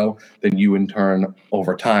 help grow. Then you, in turn,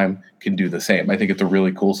 over time, can do the same. I think it's a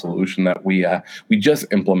really cool solution that we just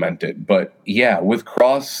implemented. But yeah, with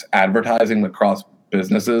cross advertising, with cross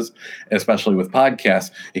businesses, especially with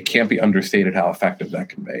podcasts, it can't be understated how effective that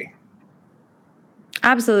can be.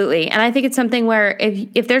 Absolutely. And I think it's something where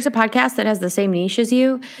if there's a podcast that has the same niche as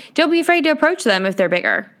you, don't be afraid to approach them if they're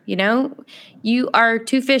bigger. You are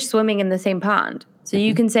two fish swimming in the same pond. So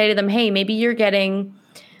you can say to them, hey, maybe you're getting,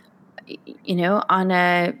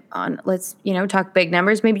 let's talk big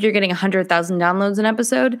numbers. Maybe you're getting 100,000 downloads an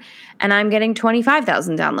episode and I'm getting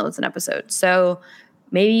 25,000 downloads an episode. So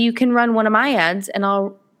maybe you can run one of my ads and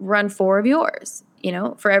I'll run 4 of yours.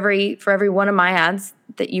 For every one of my ads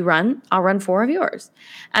that you run, I'll run 4 of yours.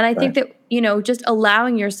 And I think that, just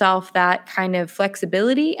allowing yourself that kind of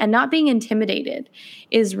flexibility and not being intimidated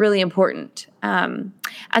is really important.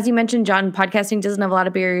 As you mentioned, John, podcasting doesn't have a lot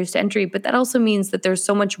of barriers to entry, but that also means that there's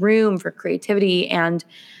so much room for creativity and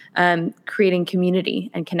creating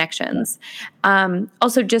community and connections.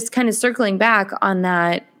 Also, just kind of circling back on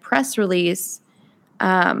that press release,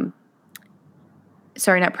 not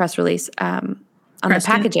press release, on press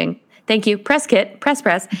the packaging. Kit. Thank you. Press kit,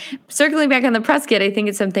 press. Circling back on the press kit, I think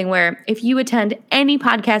it's something where if you attend any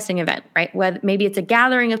podcasting event, right, whether maybe it's a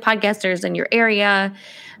gathering of podcasters in your area,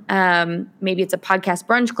 maybe it's a podcast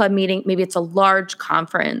brunch club meeting, maybe it's a large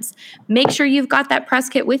conference, make sure you've got that press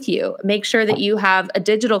kit with you. Make sure that you have a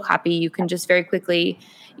digital copy you can just very quickly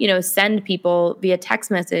send people via text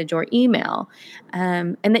message or email,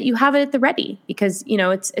 and that you have it at the ready, because,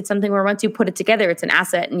 it's something where once you put it together, it's an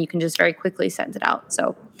asset and you can just very quickly send it out.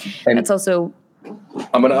 So that's also.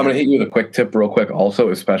 I'm gonna hit you with a quick tip real quick also,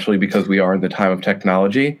 especially because we are in the time of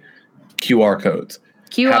technology, QR codes.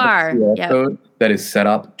 Have a QR code that is set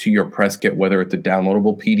up to your press kit, whether it's a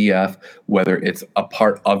downloadable PDF, whether it's a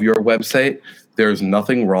part of your website. There's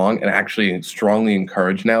nothing wrong, and actually strongly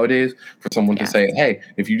encouraged nowadays for someone to say, hey,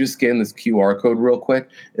 if you just scan this QR code real quick,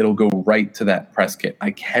 it'll go right to that press kit.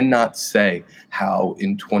 I cannot say how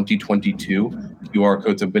in 2022 QR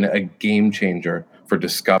codes have been a game changer for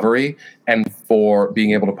discovery and for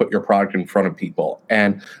being able to put your product in front of people.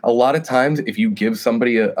 And a lot of times, if you give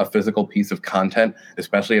somebody a physical piece of content,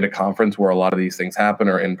 especially at a conference where a lot of these things happen,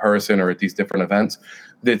 or in person, or at these different events,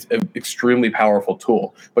 that's an extremely powerful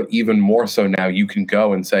tool. But even more so now, you can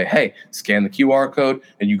go and say, hey, scan the QR code,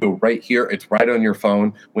 and you go right here. It's right on your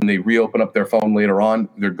phone. When they reopen up their phone later on,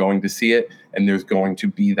 they're going to see it, and there's going to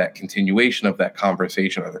be that continuation of that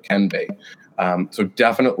conversation, or there can be. So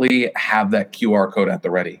definitely have that QR code at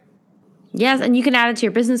the ready. Yes, and you can add it to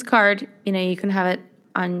your business card. You can have it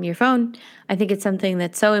on your phone. I think it's something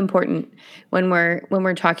that's so important when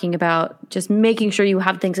we're talking about just making sure you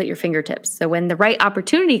have things at your fingertips. So when the right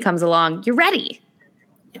opportunity comes along, you're ready.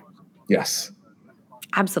 Yes.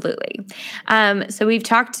 Absolutely. So we've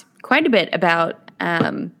talked quite a bit about,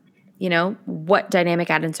 what dynamic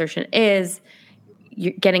ad insertion is,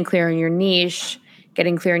 you're getting clear on your niche,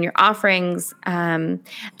 getting clear on your offerings. And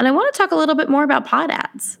I want to talk a little bit more about pod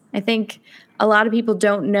ads. I think a lot of people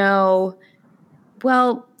don't know,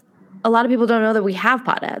 that we have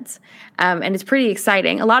pod ads. And it's pretty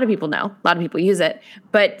exciting. A lot of people know, a lot of people use it,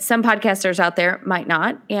 but some podcasters out there might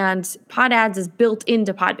not. And pod ads is built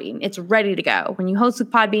into Podbean. It's ready to go. When you host with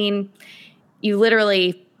Podbean, you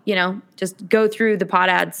literally, just go through the pod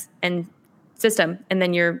ads and system, and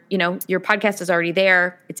then your podcast is already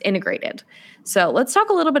there. It's integrated. So let's talk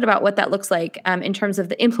a little bit about what that looks like in terms of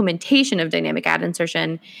the implementation of dynamic ad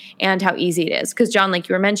insertion and how easy it is. Because John, like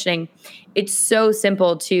you were mentioning, it's so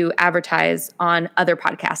simple to advertise on other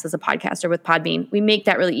podcasts as a podcaster with Podbean. We make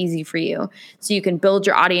that really easy for you. So you can build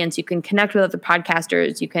your audience, you can connect with other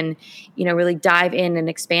podcasters, you can, really dive in and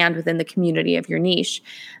expand within the community of your niche.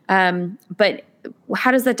 But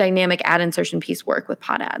how does that dynamic ad insertion piece work with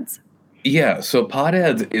pod ads? Yeah, so Pod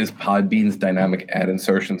Ads is Podbean's dynamic ad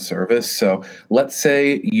insertion service. So let's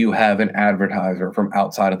say you have an advertiser from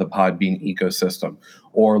outside of the Podbean ecosystem,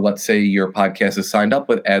 or let's say your podcast is signed up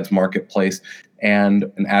with Ads Marketplace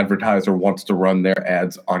and an advertiser wants to run their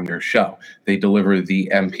ads on your show. They deliver the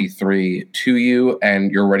MP3 to you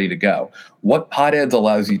and you're ready to go. What Pod Ads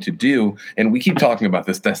allows you to do, and we keep talking about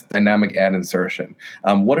this dynamic ad insertion,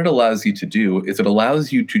 what it allows you to do is it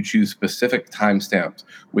allows you to choose specific timestamps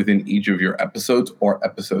within each of your episodes or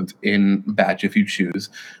episodes in batch if you choose.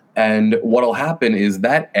 And what'll happen is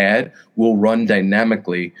that ad will run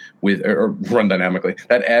dynamically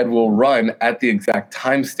That ad will run at the exact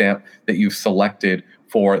timestamp that you've selected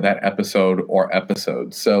for that episode or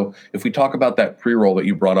episodes. So if we talk about that pre-roll that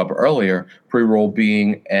you brought up earlier, pre-roll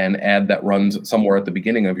being an ad that runs somewhere at the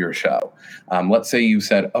beginning of your show. Let's say you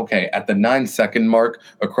said, okay, at the 9-second mark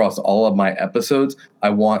across all of my episodes,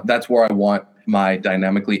 that's where I want my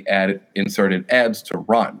dynamically inserted ads to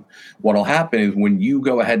run. What'll happen is when you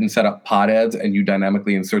go ahead and set up pod ads and you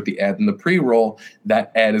dynamically insert the ad in the pre-roll,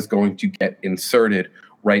 that ad is going to get inserted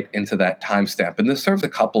right into that timestamp. And this serves a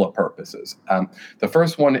couple of purposes. The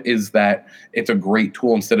first one is that it's a great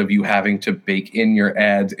tool. Instead of you having to bake in your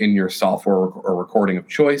ads in your software or recording of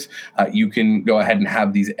choice, you can go ahead and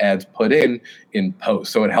have these ads put in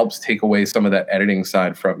post. So it helps take away some of that editing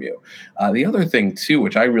side from you. The other thing too,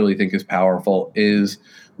 which I really think is powerful, is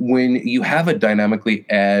when you have a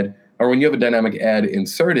dynamic ad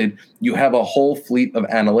inserted, you have a whole fleet of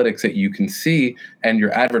analytics that you can see and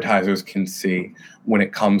your advertisers can see when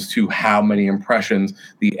it comes to how many impressions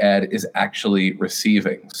the ad is actually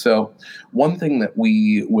receiving. So one thing that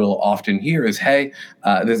we will often hear is, hey,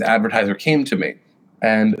 this advertiser came to me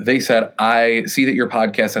and they said, I see that your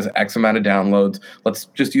podcast has X amount of downloads. Let's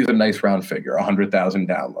just use a nice round figure, 100,000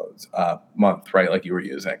 downloads a month, right, like you were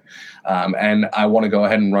using. And I want to go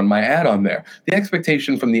ahead and run my ad on there. The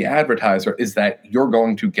expectation from the advertiser is that you're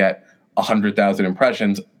going to get 100,000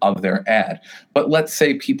 impressions of their ad. But let's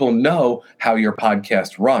say people know how your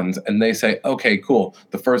podcast runs and they say, okay, cool.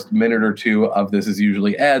 The first minute or two of this is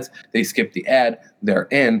usually ads. They skip the ad. They're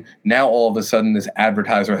in. Now, all of a sudden, this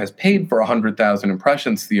advertiser has paid for 100,000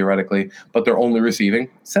 impressions theoretically, but they're only receiving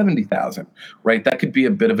 70,000, right? That could be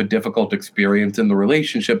a bit of a difficult experience in the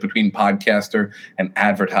relationship between podcaster and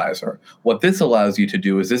advertiser. What this allows you to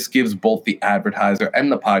do is this gives both the advertiser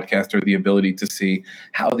and the podcaster the ability to see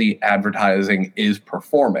how the advertising is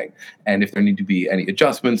performing. And if there need to be any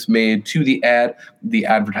adjustments made to the ad, the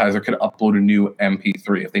advertiser can upload a new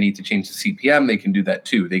MP3. If they need to change the CPM, they can do that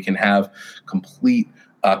too. They can have complete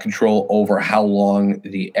control over how long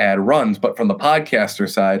the ad runs. But from the podcaster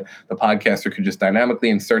side, the podcaster could just dynamically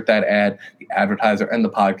insert that ad. The advertiser and the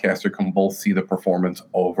podcaster can both see the performance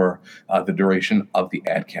over the duration of the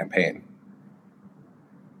ad campaign.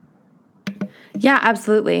 Yeah,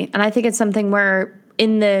 absolutely. And I think it's something where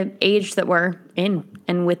in the age that we're in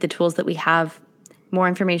and with the tools that we have, more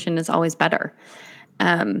information is always better.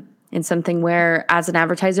 And something where as an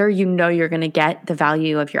advertiser, you're going to get the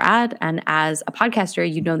value of your ad. And as a podcaster,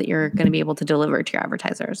 you know that you're going to be able to deliver to your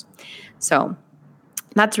advertisers. So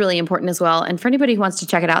that's really important as well. And for anybody who wants to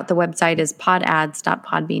check it out, the website is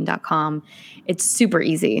podads.podbean.com. It's super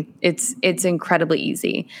easy. It's incredibly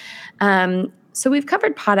easy. So we've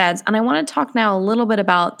covered pod ads, and I want to talk now a little bit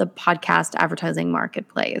about the podcast advertising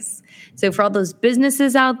marketplace. So for all those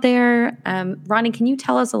businesses out there, Ronnie, can you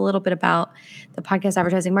tell us a little bit about the podcast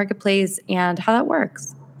advertising marketplace and how that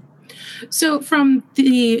works? So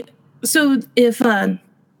if I'm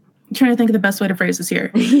trying to think of the best way to phrase this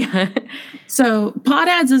here. Yeah. So Pod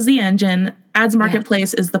Ads is the engine. Ads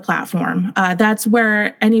Marketplace is the platform. That's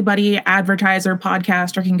where anybody, advertiser,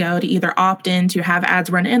 podcaster can go to either opt in to have ads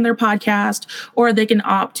run in their podcast, or they can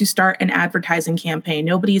opt to start an advertising campaign.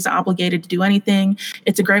 Nobody's obligated to do anything.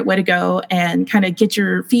 It's a great way to go and kind of get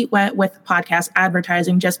your feet wet with podcast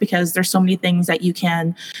advertising, just because there's so many things that you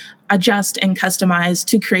can adjust and customize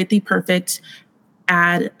to create the perfect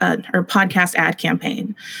ad or podcast ad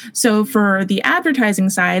campaign. So for the advertising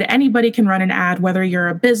side, anybody can run an ad, whether you're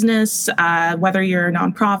a business, whether you're a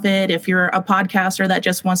nonprofit, if you're a podcaster that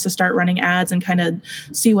just wants to start running ads and kind of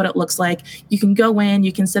see what it looks like. You can go in,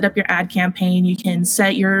 you can set up your ad campaign, you can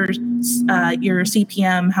set your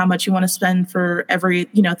CPM, how much you want to spend for every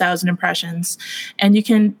 1,000 impressions, and you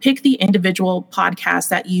can pick the individual podcast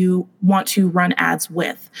that you want to run ads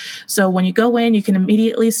with. So when you go in, you can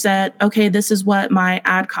immediately set, okay, this is what my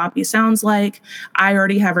ad copy sounds like. I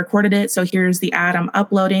already have recorded it, so here's the ad I'm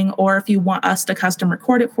uploading. Or if you want us to custom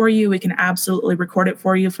record it for you, we can absolutely record it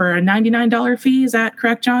for you for a $99 fee. Is that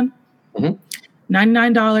correct, John? Mm-hmm.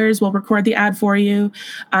 $99, we'll record the ad for you.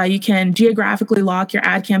 You can geographically lock your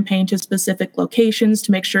ad campaign to specific locations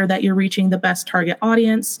to make sure that you're reaching the best target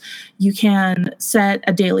audience. You can set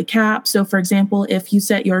a daily cap. So for example, if you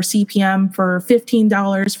set your CPM for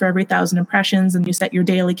 $15 for every 1,000 impressions and you set your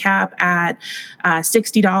daily cap at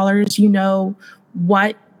 $60, you know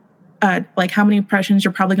what like how many impressions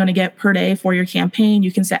you're probably going to get per day for your campaign.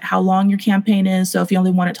 You can set how long your campaign is. So if you only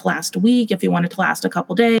want it to last a week, if you want it to last a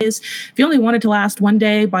couple days, if you only want it to last one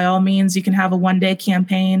day, by all means, you can have a one-day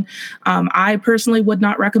campaign. I personally would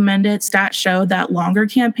not recommend it. Stats show that longer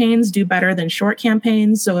campaigns do better than short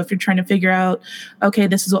campaigns. So if you're trying to figure out, okay,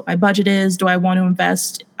 this is what my budget is, do I want to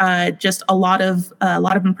invest just a lot of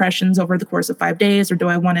impressions over the course of 5 days, or do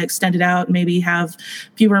I want to extend it out and maybe have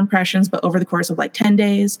fewer impressions but over the course of like 10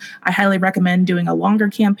 days? I highly recommend doing a longer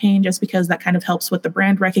campaign just because that kind of helps with the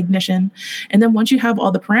brand recognition. And then once you have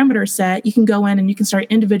all the parameters set, you can go in and you can start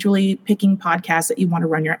individually picking podcasts that you want to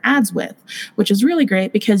run your ads with, which is really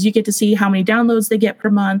great because you get to see how many downloads they get per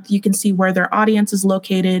month. You can see where their audience is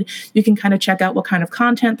located. You can kind of check out what kind of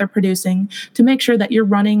content they're producing to make sure that you're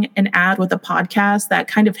running an ad with a podcast that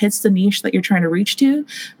kind of hits the niche that you're trying to reach to,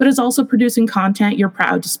 but is also producing content you're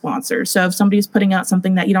proud to sponsor. So if somebody's putting out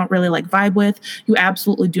something that you don't really like vibe with, you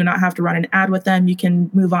absolutely do not have to run an ad with them. You can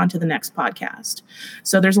move on to the next podcast.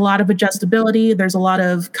 So there's a lot of adjustability. There's a lot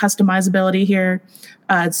of customizability here.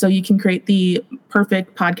 So you can create the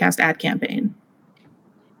perfect podcast ad campaign.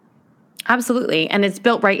 Absolutely. And it's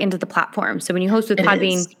built right into the platform. So when you host with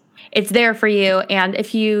Podbean, it's there for you. And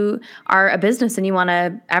if you are a business and you want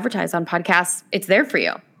to advertise on podcasts, it's there for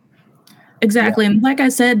you. Exactly. Yeah. And like I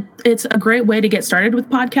said, it's a great way to get started with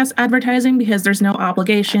podcast advertising because there's no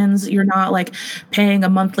obligations. You're not like paying a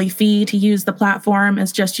monthly fee to use the platform.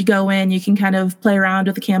 It's just you go in, you can kind of play around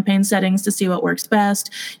with the campaign settings to see what works best.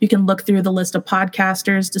 You can look through the list of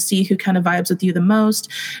podcasters to see who kind of vibes with you the most.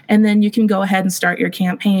 And then you can go ahead and start your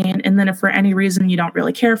campaign. And then if for any reason you don't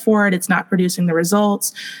really care for it, it's not producing the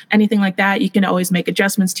results, anything like that, you can always make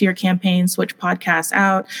adjustments to your campaign, switch podcasts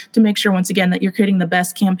out to make sure, once again, that you're creating the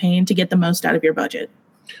best campaign to get the most out of your budget.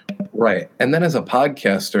 Right. And then as a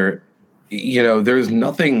podcaster, there's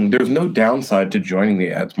no downside to joining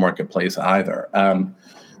the ads marketplace either.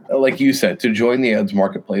 Like you said, to join the ads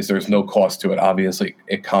marketplace, there's no cost to it. Obviously,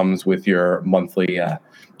 it comes with your monthly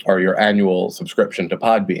or your annual subscription to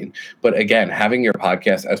Podbean. But again, having your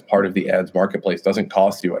podcast as part of the ads marketplace doesn't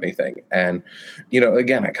cost you anything. And,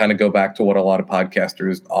 again, I kind of go back to what a lot of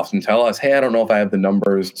podcasters often tell us. Hey, I don't know if I have the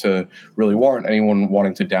numbers to really warrant anyone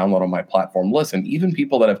wanting to download on my platform. Listen, even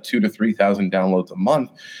people that have 2,000 to 3,000 downloads a month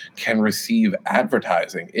can receive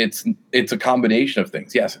advertising. It's a combination of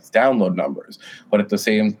things. Yes, it's download numbers, but it's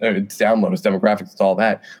download, it's demographics, it's all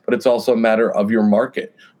that. But it's also a matter of your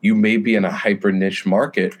market. You may be in a hyper niche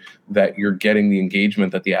market that you're getting the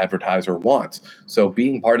engagement that the advertiser wants. So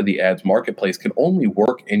being part of the ads marketplace can only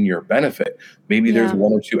work in your benefit. Maybe there's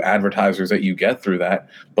one or two advertisers that you get through that,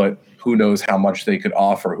 but who knows how much they could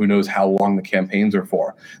offer? Who knows how long the campaigns are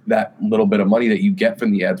for? That little bit of money that you get from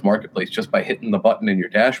the ads marketplace just by hitting the button in your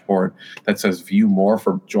dashboard that says view more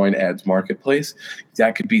for join ads marketplace,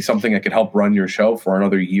 that could be something that could help run your show for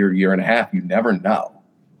another year and a half. You never know.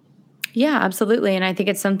 Yeah, absolutely. And I think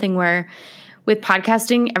it's something where with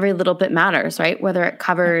podcasting, every little bit matters, right? Whether it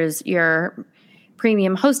covers your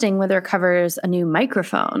premium hosting, whether it covers a new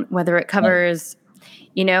microphone, whether it covers,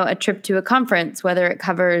 a trip to a conference, whether it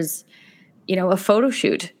covers, a photo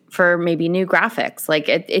shoot for maybe new graphics. Like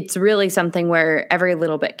it's really something where every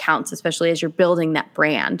little bit counts, especially as you're building that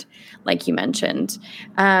brand, like you mentioned.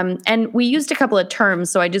 And we used a couple of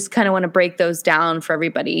terms, so I just kind of want to break those down for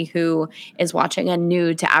everybody who is watching and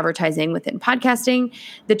new to advertising within podcasting.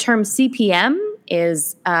 The term CPM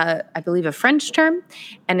is, I believe, a French term,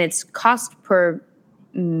 and it's cost per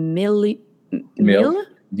mil.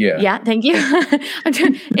 Yeah, thank you.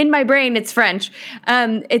 In my brain, it's French.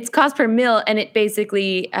 It's cost per mil, and it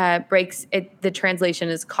basically breaks it. The translation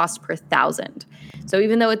is cost per thousand. So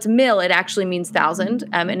even though it's mil, it actually means thousand,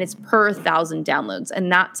 and it's per 1,000 downloads. And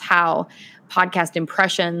that's how podcast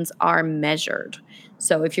impressions are measured.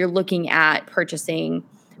 So if you're looking at purchasing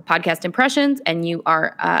podcast impressions and you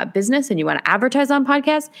are a business and you want to advertise on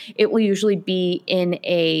podcasts, it will usually be in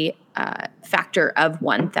a factor of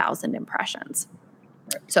 1,000 impressions.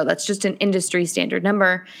 So that's just an industry standard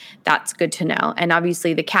number. That's good to know. And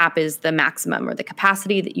obviously the cap is the maximum or the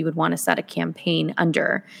capacity that you would want to set a campaign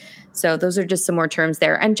under. So those are just some more terms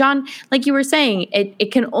there. And John, like you were saying,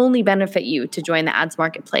 it can only benefit you to join the ads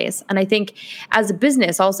marketplace. And I think as a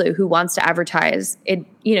business also who wants to advertise, it,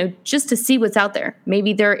 just to see what's out there.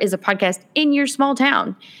 Maybe there is a podcast in your small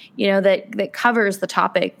town, that covers the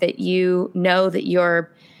topic that that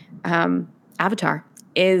your avatar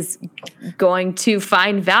is going to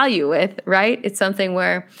find value with, right? It's something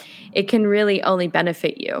where it can really only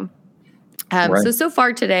benefit you. Right. So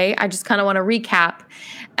far today, I just kind of want to recap.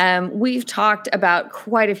 We've talked about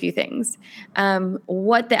quite a few things.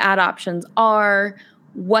 What the ad options are,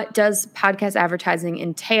 what does podcast advertising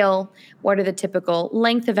entail, what are the typical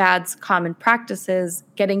length of ads, common practices,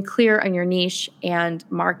 getting clear on your niche and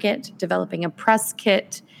market, developing a press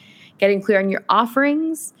kit, getting clear on your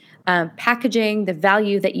offerings, packaging, the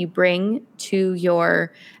value that you bring to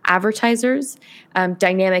your advertisers,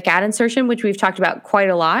 dynamic ad insertion, which we've talked about quite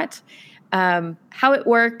a lot, how it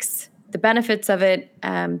works, the benefits of it,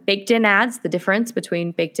 baked-in ads, the difference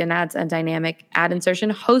between baked-in ads and dynamic ad insertion,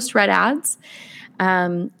 host-read ads,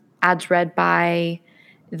 ads read by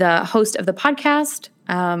the host of the podcast,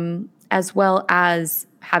 as well as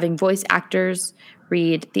having voice actors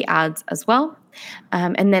read the ads as well.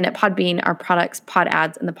 And then at Podbean, our products, Pod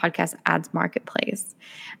Ads, and the Podcast Ads Marketplace.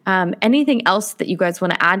 Anything else that you guys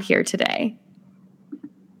want to add here today?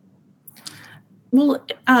 Well,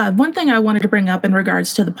 one thing I wanted to bring up in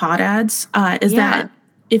regards to the pod ads is that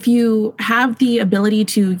if you have the ability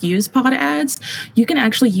to use pod ads, you can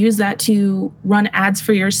actually use that to run ads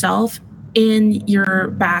for yourself in your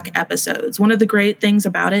back episodes. One of the great things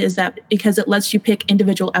about it is that because it lets you pick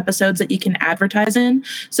individual episodes that you can advertise in.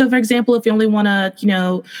 So for example, if you only want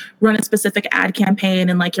to, run a specific ad campaign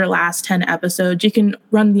in like your last 10 episodes, you can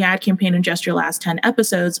run the ad campaign in just your last 10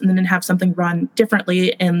 episodes and then have something run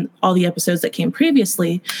differently in all the episodes that came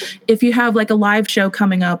previously. If you have like a live show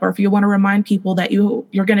coming up, or if you want to remind people that you're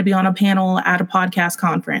going to be on a panel at a podcast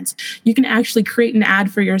conference, you can actually create an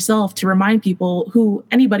ad for yourself to remind people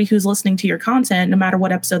anybody who's listening to your content, no matter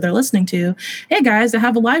what episode they're listening to, hey guys, I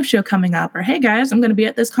have a live show coming up, or hey guys, I'm going to be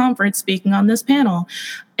at this conference speaking on this panel.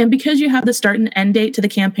 And because you have the start and end date to the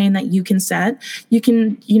campaign that you can set, you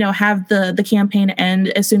can, have the campaign end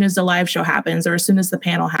as soon as the live show happens or as soon as the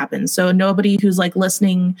panel happens. So nobody who's like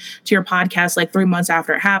listening to your podcast like 3 months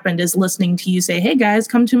after it happened is listening to you say, hey guys,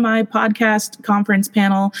 come to my podcast conference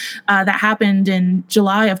panel that happened in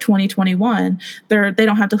July of 2021. They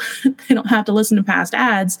don't have to listen to past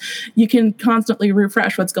ads. You can constantly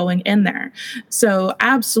refresh what's going in there. So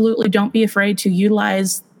absolutely don't be afraid to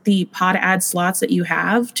utilize the pod ad slots that you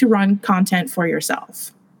have to run content for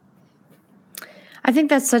yourself. I think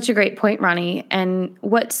that's such a great point, Ronnie. And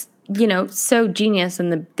what's, so genius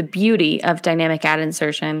and the beauty of dynamic ad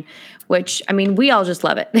insertion, which, we all just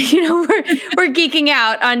love it. We're geeking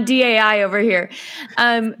out on DAI over here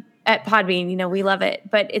at Podbean. We love it.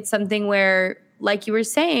 But it's something where, like you were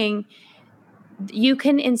saying, you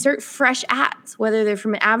can insert fresh ads, whether they're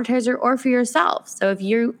from an advertiser or for yourself. So if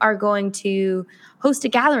you are going to host a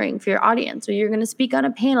gathering for your audience, or you're going to speak on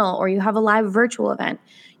a panel, or you have a live virtual event,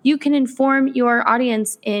 you can inform your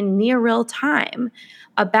audience in near real time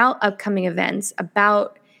about upcoming events,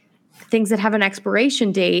 about things that have an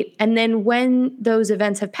expiration date. And then when those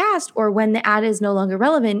events have passed, or when the ad is no longer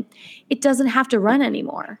relevant, it doesn't have to run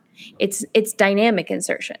anymore. It's dynamic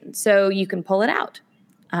insertion. So you can pull it out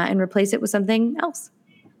and replace it with something else.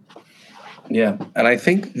 Yeah. And I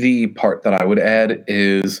think the part that I would add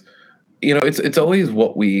is, it's always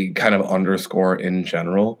what we kind of underscore in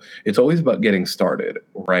general. It's always about getting started,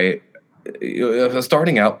 right? a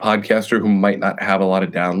starting out podcaster who might not have a lot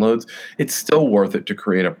of downloads, it's still worth it to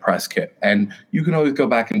create a press kit. And you can always go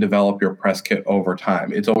back and develop your press kit over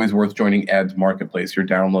time. It's always worth joining Ads Marketplace. Your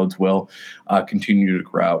downloads will continue to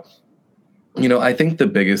grow. I think the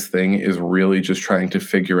biggest thing is really just trying to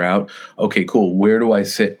figure out, okay, cool, where do I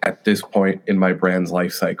sit at this point in my brand's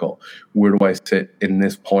life cycle? Where do I sit in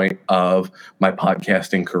this point of my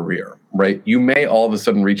podcasting career, right? You may all of a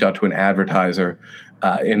sudden reach out to an advertiser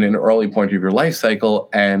in an early point of your life cycle,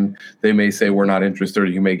 and they may say, we're not interested, or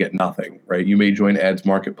you may get nothing, right? You may join Ads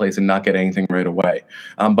Marketplace and not get anything right away.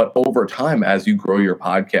 But over time, as you grow your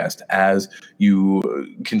podcast, as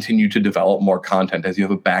you continue to develop more content, as you have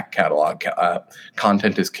a back catalog,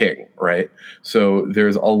 content is king, right? So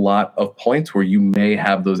there's a lot of points where you may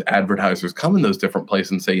have those advertisers come in those different places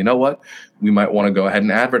and say, you know what, we might want to go ahead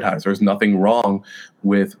and advertise. There's nothing wrong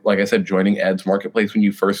with, like I said, joining Ads Marketplace when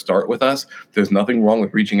you first start with us. There's nothing wrong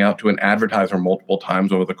with reaching out to an advertiser multiple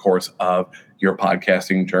times over the course of your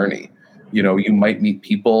podcasting journey. You might meet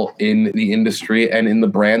people in the industry and in the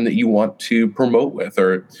brand that you want to promote with,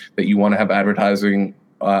 or that you want to have advertising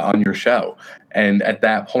on your show. And at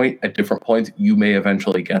that point, at different points, you may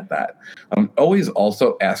eventually get that. Always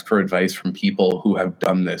also ask for advice from people who have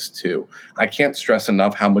done this too. I can't stress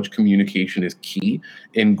enough how much communication is key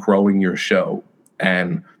in growing your show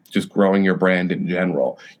and just growing your brand in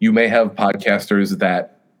general. You may have podcasters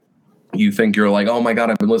that you think you're like, oh my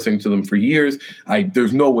God, I've been listening to them for years.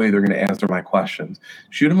 There's no way they're going to answer my questions.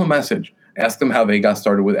 Shoot them a message. Ask them how they got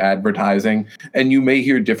started with advertising, and you may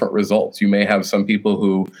hear different results. You may have some people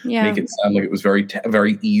who make it sound like it was very,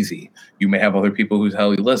 very easy. You may have other people who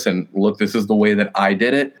tell you, listen, look, this is the way that I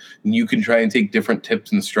did it. And you can try and take different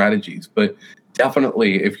tips and strategies. But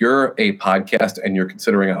definitely, if you're a podcast and you're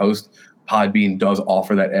considering a host, Podbean does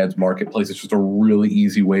offer that Ads Marketplace. It's just a really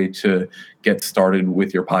easy way to get started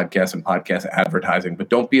with your podcast and podcast advertising. But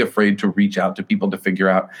don't be afraid to reach out to people to figure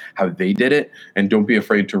out how they did it. And don't be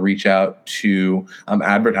afraid to reach out to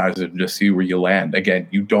advertisers and just see where you land. Again,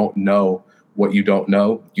 you don't know what you don't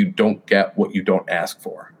know. You don't get what you don't ask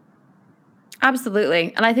for.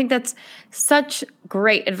 Absolutely. And I think that's such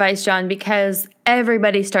great advice, John, because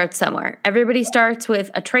everybody starts somewhere. Everybody starts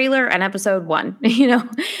with a trailer and episode 1,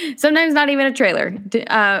 sometimes not even a trailer.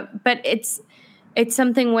 But it's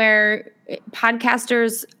something where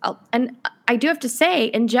podcasters, and I do have to say,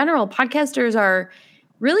 in general, podcasters are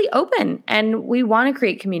really open and we want to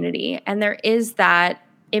create community. And there is that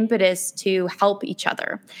impetus to help each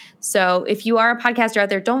other. So if you are a podcaster out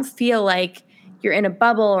there, don't feel like you're in a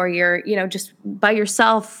bubble or you're, just by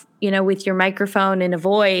yourself, with your microphone in a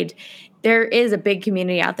void. There is a big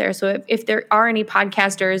community out there. So if there are any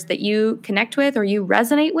podcasters that you connect with or you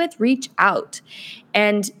resonate with, reach out.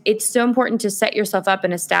 And it's so important to set yourself up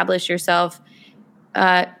and establish yourself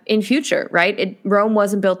in future, right? Rome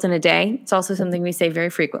wasn't built in a day. It's also something we say very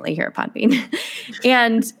frequently here at Podbean.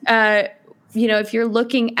 And, if you're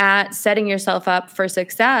looking at setting yourself up for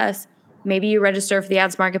success, maybe you register for the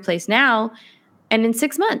Ads Marketplace now, and in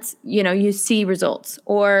 6 months, you see results,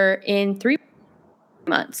 or in 3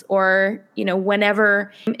 months, or,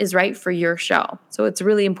 whenever is right for your show. So it's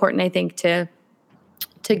really important, I think, to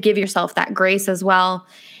give yourself that grace as well.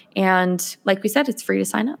 And like we said, it's free to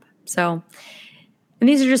sign up. So, and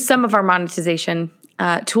these are just some of our monetization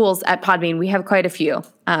tools at Podbean. We have quite a few,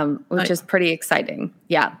 which is pretty exciting.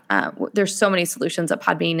 Yeah. There's so many solutions at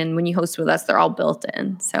Podbean, and when you host with us, they're all built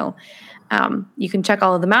in. So you can check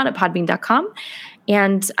all of them out at podbean.com.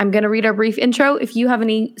 And I'm going to read our brief intro. If you have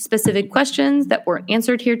any specific questions that weren't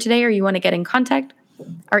answered here today, or you want to get in contact,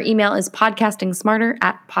 our email is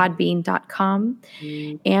podcastingsmarter@podbean.com.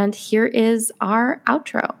 And here is our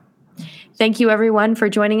outro. Thank you, everyone, for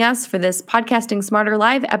joining us for this Podcasting Smarter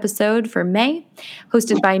Live episode for May,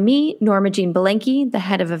 hosted by me, Norma Jean Belenke, the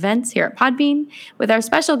head of events here at Podbean, with our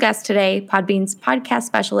special guest today, Podbean's podcast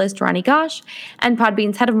specialist, Ronnie Gosh, and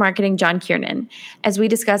Podbean's head of marketing, John Kiernan, as we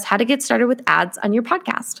discuss how to get started with ads on your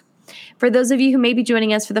podcast. For those of you who may be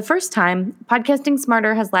joining us for the first time, Podcasting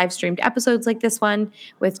Smarter has live streamed episodes like this one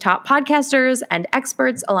with top podcasters and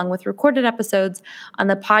experts, along with recorded episodes on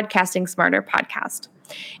the Podcasting Smarter podcast.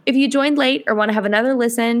 If you joined late or want to have another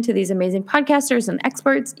listen to these amazing podcasters and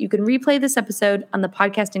experts, you can replay this episode on the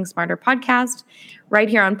Podcasting Smarter podcast right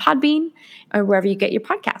here on Podbean or wherever you get your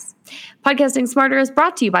podcasts. Podcasting Smarter is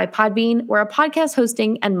brought to you by Podbean. We're a podcast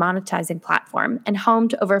hosting and monetizing platform and home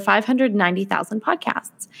to over 590,000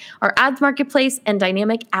 podcasts. Our ads marketplace and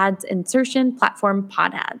dynamic ads insertion platform,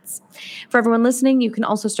 PodAds. For everyone listening, you can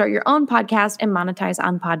also start your own podcast and monetize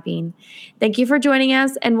on Podbean. Thank you for joining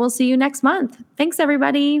us, and we'll see you next month. Thanks,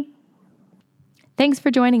 everybody. Thanks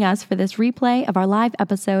for joining us for this replay of our live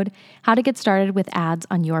episode, How to Get Started with Ads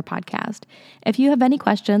on Your Podcast. If you have any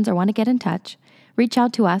questions or want to get in touch, reach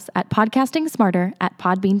out to us at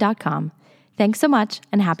podcastingsmarter@podbean.com. Thanks so much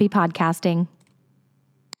and happy podcasting.